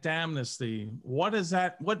grant amnesty, what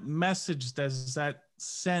message does that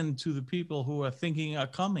send to the people who are thinking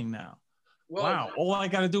of coming now? Well, wow, all I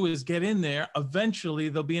got to do is get in there. Eventually,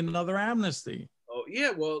 there'll be another amnesty. Oh,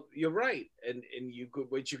 yeah, well, you're right. And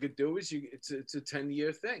what you could do is it's a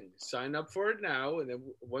 10-year thing. Sign up for it now. And then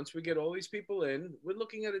once we get all these people in, we're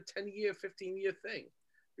looking at a 10-year, 15-year thing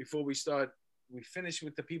before we finish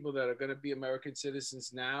with the people that are going to be American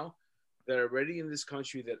citizens now, that are already in this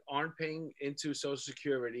country, that aren't paying into Social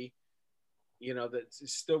Security, that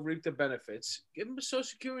still reap the benefits. Give them a Social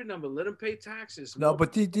Security number. Let them pay taxes. No,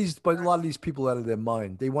 but a lot of these people out of their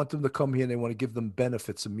mind. They want them to come here and they want to give them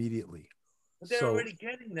benefits immediately. But they're already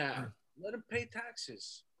getting that. Let them pay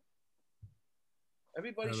taxes.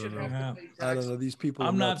 Everybody should have to pay taxes. I don't know. These people.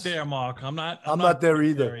 I'm not there, Mark. I'm not there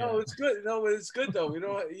either. No, it's good. No, but it's good though.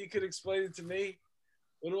 You could explain it to me.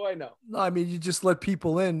 What do I know? No, I mean, you just let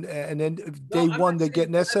people in, and then day one they're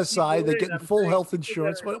getting SSI, they're getting full health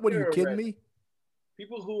insurance. What are you kidding me?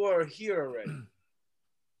 People who are here already.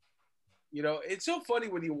 It's so funny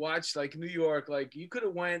when you watch like New York. Like you could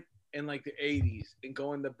have went in like the 80s and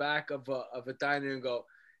go in the back of a diner and go,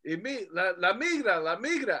 la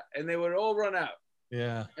migra, and they would all run out.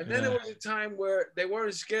 Yeah. And then there was a time where they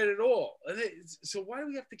weren't scared at all. So why do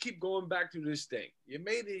we have to keep going back to this thing? You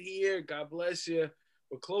made it here. God bless you.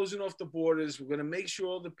 We're closing off the borders. We're going to make sure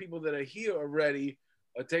all the people that are here already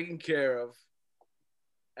are taken care of.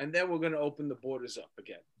 And then we're going to open the borders up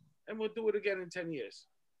again. And we'll do it again in 10 years.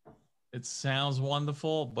 It sounds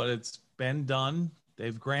wonderful, but it's been done.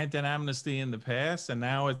 They've granted amnesty in the past, and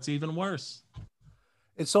now it's even worse.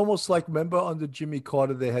 It's almost like, remember under Jimmy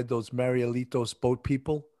Carter, they had those Marielitos boat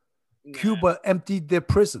people? Nah. Cuba emptied their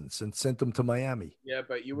prisons and sent them to Miami. Yeah,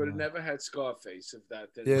 but you would have never had Scarface if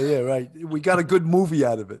that didn't happen. Yeah, right. We got a good movie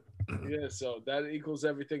out of it. Yeah, so that equals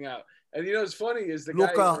everything out. And what's funny is the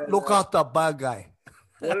look guy... Look out the bad guy.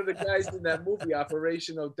 One of the guys in that movie,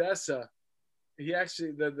 Operation Odessa, he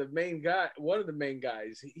actually, the main guy, one of the main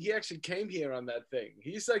guys, he actually came here on that thing.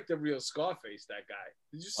 He's like the real Scarface, that guy.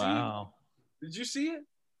 Did you see it? Did you see it?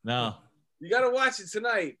 No. You got to watch it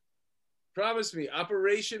tonight. Promise me.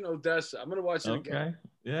 Operation Odessa. I'm going to watch it again. Okay.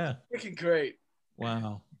 Yeah. Freaking great.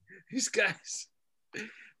 Wow. These guys.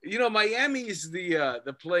 Miami is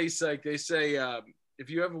the place, like they say,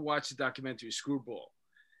 if you ever watch the documentary Screwball,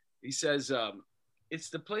 he says, it's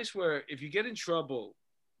the place where if you get in trouble,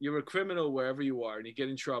 you're a criminal wherever you are, and you get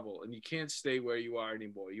in trouble, and you can't stay where you are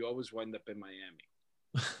anymore. You always wind up in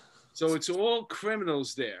Miami. So it's all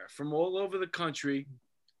criminals there from all over the country.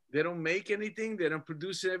 They don't make anything. They don't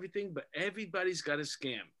produce everything, but everybody's got a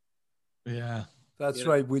scam. Yeah. That's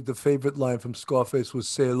right. With the favorite line from Scarface was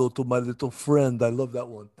 "Say hello to my little friend." I love that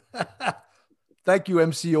one. Thank you,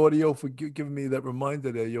 MC Audio, for giving me that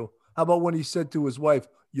reminder there, yo. How about when he said to his wife,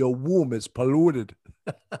 "Your womb is polluted."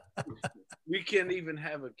 We can't even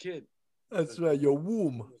have a kid. That's right. Your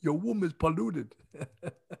womb is polluted.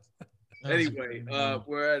 Anyway,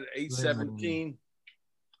 we're at 8:17.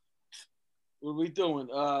 What are we doing?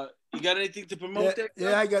 You got anything to promote there?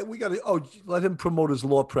 Yeah, we got to. Oh, let him promote his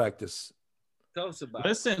law practice. Tell us about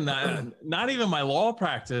Listen, not even my law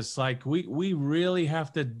practice. Like we really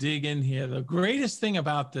have to dig in here. The greatest thing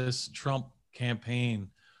about this Trump campaign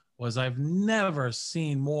was I've never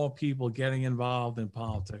seen more people getting involved in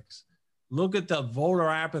politics. Look at the voter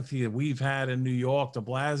apathy that we've had in New York. De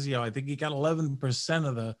Blasio, I think he got 11%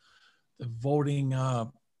 of the voting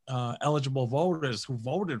eligible voters who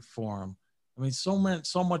voted for him. I mean, so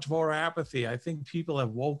much voter apathy. I think people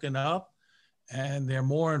have woken up and they're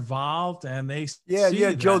more involved, and they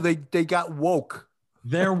see Joe, they got woke.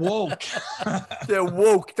 They're woke. They're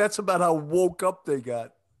woke. That's about how woke up they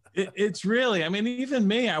got. It's really, I mean, even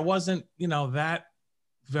me, I wasn't, that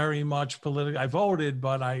very much political. I voted,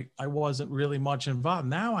 but I wasn't really much involved.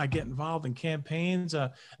 Now I get involved in campaigns.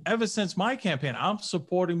 Ever since my campaign, I'm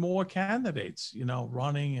supporting more candidates,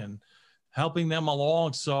 running and helping them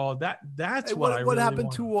along. So that's what I really What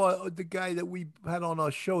happened want. to the guy that we had on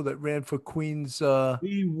our show that ran for Queens?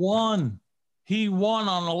 He won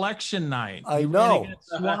on election night. I know.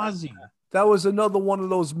 Swazi. That was another one of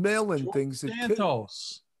those mail-in things.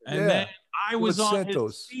 Santos. And then I was on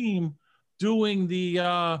his team doing the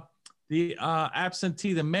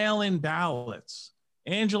absentee, the mail-in ballots.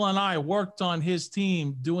 Angela and I worked on his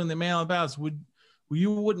team doing the mail-in ballots.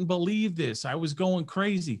 You wouldn't believe this. I was going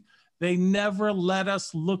crazy. They never let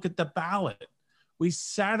us look at the ballot. We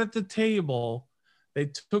sat at the table. They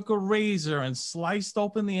took a razor and sliced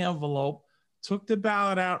open the envelope, took the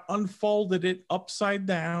ballot out, unfolded it upside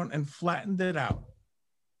down, and flattened it out.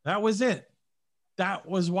 That was it. That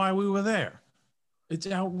was why we were there. It's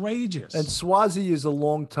outrageous. And Swazi is a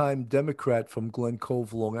longtime Democrat from Glen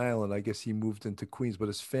Cove, Long Island. I guess he moved into Queens, but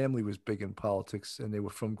his family was big in politics, and they were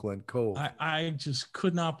from Glen Cove. I just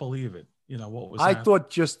could not believe it. What was I thought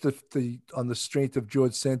just on the strength of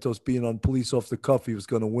George Santos being on Police Off the Cuff, he was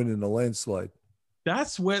going to win in a landslide.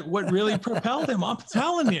 That's what really propelled him. I'm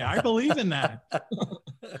telling you, I believe in that.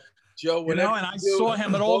 Joe, and I saw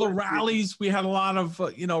him at all the rallies. We had a lot of,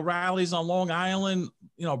 rallies on Long Island,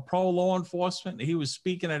 pro law enforcement. He was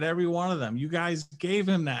speaking at every one of them. You guys gave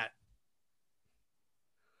him that.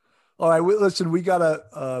 All right, listen, we got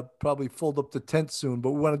to probably fold up the tent soon,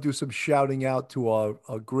 but we want to do some shouting out to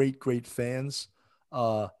our great, great fans.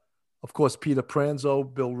 Of course, Peter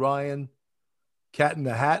Pranzo, Bill Ryan, Cat in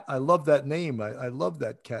the Hat. I love that name. I love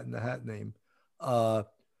that Cat in the Hat name.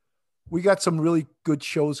 We got some really good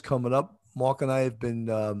shows coming up. Mark and I have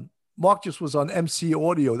been Mark just was on MC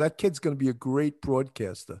Audio. That kid's going to be a great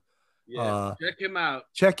broadcaster. Yeah, check him out.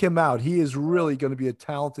 Check him out. He is really going to be a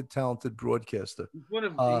talented broadcaster. He's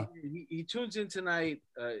he tunes in tonight.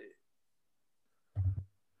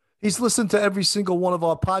 He's listened to every single one of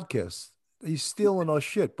our podcasts. He's stealing our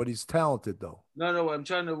shit, but he's talented, though. No, I'm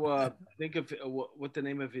trying to think of what the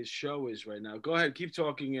name of his show is right now. Go ahead, keep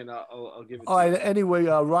talking, and I'll give it. All right. Anyway,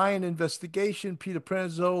 Ryan Investigation, Peter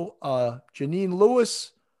Pranzo, Janine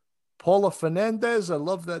Lewis, Paula Fernandez. I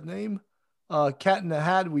love that name. Cat in the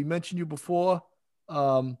Hat. We mentioned you before.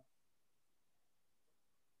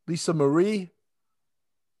 Lisa Marie.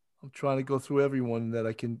 I'm trying to go through everyone that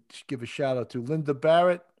I can give a shout out to. Linda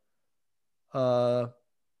Barrett.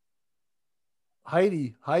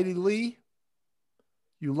 Heidi Lee.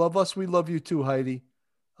 You love us. We love you too, Heidi.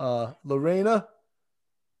 Lorena.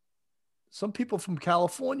 Some people from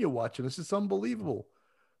California watching us. It's unbelievable.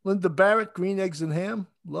 Linda Barrett, Green Eggs and Ham.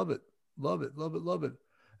 Love it. Love it. Love it. Love it.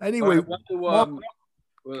 Anyway, Mark,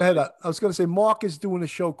 go ahead. I was going to say Mark is doing a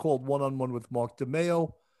show called One-on-One with Mark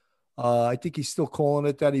DeMeo. I think he's still calling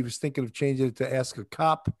it that. He was thinking of changing it to Ask a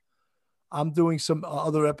Cop. I'm doing some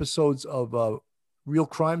other episodes of Real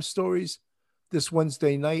Crime Stories. This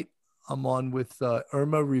Wednesday night, I'm on with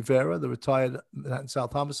Irma Rivera, the retired Manhattan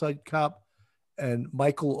South homicide cop, and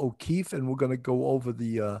Michael O'Keefe, and we're going to go over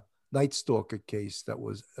the Night Stalker case that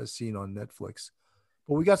was seen on Netflix.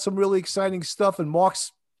 But we got some really exciting stuff, and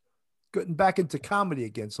Mark's getting back into comedy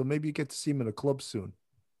again, so maybe you get to see him in a club soon.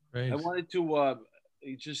 Great. I wanted to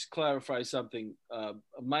just clarify something.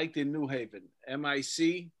 Mike in New Haven,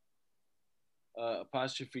 MIC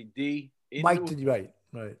apostrophe D. Mike did right.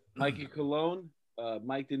 Mikey Cologne,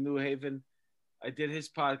 Mike in New Haven. I did his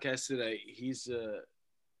podcast today. He's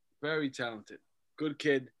very talented, good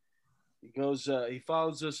kid. He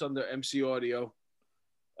follows us under MC Audio.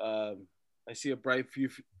 I see a bright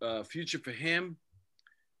future for him.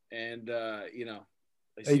 And,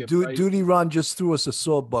 hey, Duty Ron just threw us a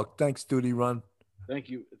sawbuck. Thanks, Duty Ron. Thank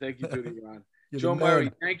you, Duty Ron. Joe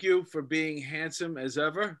Murray, thank you for being handsome as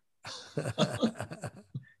ever.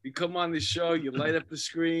 You come on the show, you light up the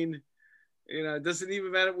screen. It doesn't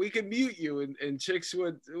even matter. We can mute you, and chicks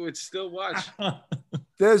would still watch.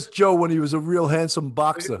 There's Joe when he was a real handsome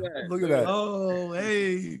boxer. Look at that. Oh,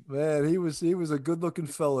 hey, man, he was a good looking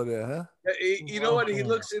fella there, huh? You know what? He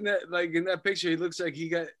looks in that picture. He looks like he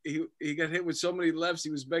got hit with so many lefts. He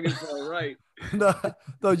was begging for a right.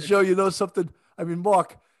 No, Joe. You know something? I mean,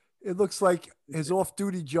 Mark. It looks like his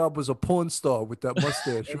off-duty job was a porn star with that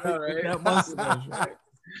mustache, right? Right? That mustache.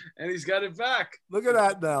 And he's got it back. Look at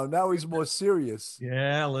that now. Now he's more serious.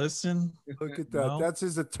 Yeah, listen. Look at that. Well, that's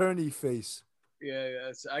his attorney face. Yeah,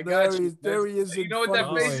 yes. I got you. There he is. You know what that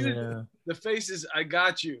Oh, face is? yeah. The face is, I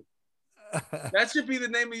got you. That should be the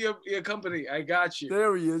name of your company. I got you.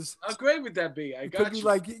 There he is. How great would that be? I It got could be you.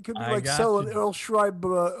 like got selling you. Earl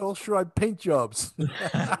Schreib paint jobs.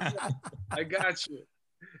 I got you.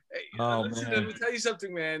 Hey, Oh, listen, man. let me tell you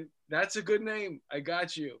something, man. That's a good name. I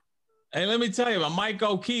got you. Hey, let me tell you about Mike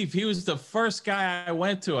O'Keefe. He was the first guy I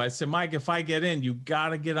went to. I said, Mike, if I get in, you got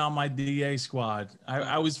to get on my DA squad.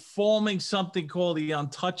 I was forming something called the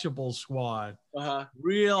Untouchable Squad. Uh-huh.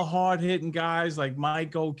 Real hard-hitting guys like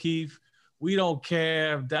Mike O'Keefe. We don't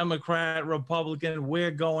care, Democrat, Republican.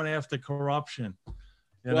 We're going after corruption.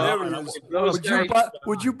 You Well, know? There he is. Those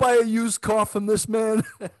Would you buy a used car from this man?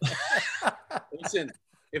 Listen,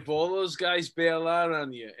 if all those guys bail out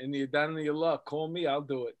on you and you're down on your luck, call me. I'll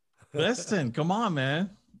do it. Listen, come on, man.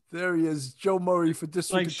 There he is, Joe Murray for It's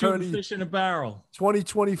District like shooting Attorney fish in a barrel.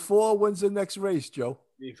 2024. When's the next race, Joe?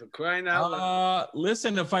 For crying out loud.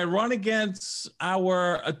 Listen, if I run against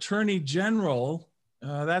our Attorney General,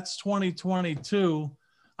 that's 2022.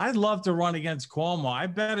 I'd love to run against Cuomo. I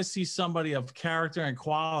better see somebody of character and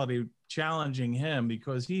quality challenging him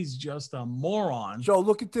because he's just a moron. Joe,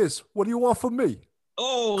 look at this. What do you want from me?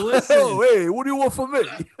 Oh, listen. Oh, hey, what do you want from me?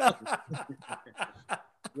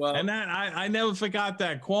 Well, And that I never forgot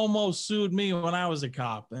that Cuomo sued me when I was a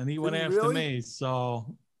cop, and he went Did he after really? me. So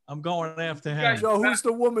I'm going after him. guys- Joe, who's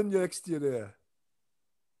the woman next to you there?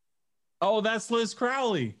 Oh, that's Liz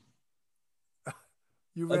Crowley.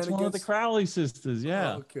 You ran That's one of the against. Crowley sisters.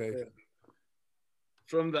 Yeah, Oh, okay.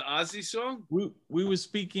 from the Ozzy song? we were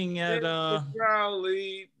speaking at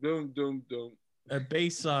Crowley. Doom, doom, doom.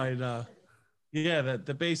 Bayside.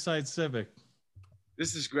 The Bayside Civic.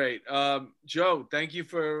 This is great. Joe, thank you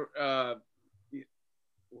for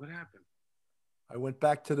what happened? I went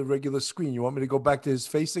back to the regular screen. You want me to go back to his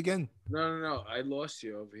face again? No. I lost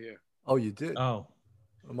you over here. Oh, you did. Oh,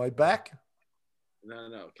 Am I back?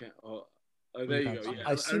 No. Can't. Oh, there you go. Yeah,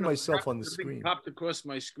 I see don't know. myself on the Something screen. popped across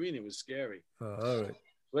my screen. It was scary. All right.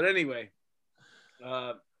 But anyway,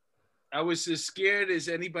 I was as scared as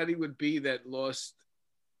anybody would be that lost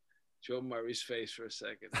Joe Murray's face for a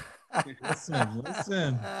second.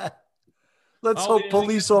 listen. Let's Oh, hope we didn't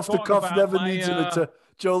police get to off the talk cuff about never my, needs an attorney.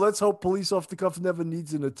 Joe, let's hope police off the cuff never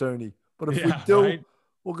needs an attorney. But if we Yeah, do, right?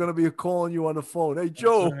 we're going to be calling you on the phone. Hey,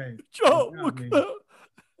 Joe. right. Joe. You got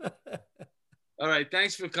me. All right.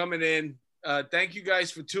 Thanks for coming in. Thank you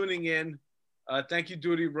guys for tuning in. Thank you,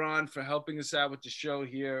 Duty Ron, for helping us out with the show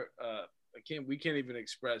here. We can't even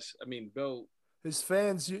express. I mean, Bill. His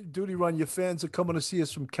fans, Duty Run, your fans are coming to see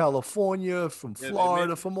us from California, from Yeah,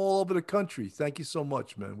 Florida, from all over the country. Thank you so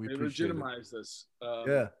much, man. We They appreciate it. legitimized us.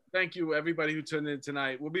 Yeah. Thank you, everybody who tuned in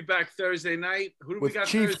tonight. We'll be back Thursday night. Who do we With got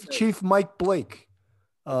Chief Thursday? Chief Mike Blake.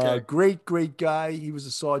 Okay. Great guy. He was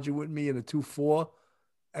a sergeant with me in a 2-4.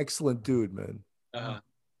 Excellent dude, man. Uh-huh.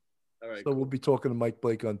 All right. So we'll be talking to Mike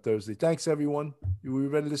Blake on Thursday. Thanks, everyone. We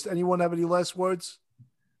ready to? Anyone have any last words?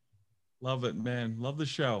 Love it, man. Love the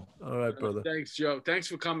show. All right, brother. Thanks, Joe. Thanks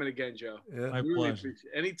for coming again, Joe. Yeah, My Really pleasure.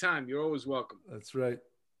 appreciate it. Anytime. You're always welcome. that's right.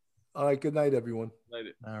 All right. Good night, everyone.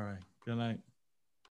 Later. All right. Good night.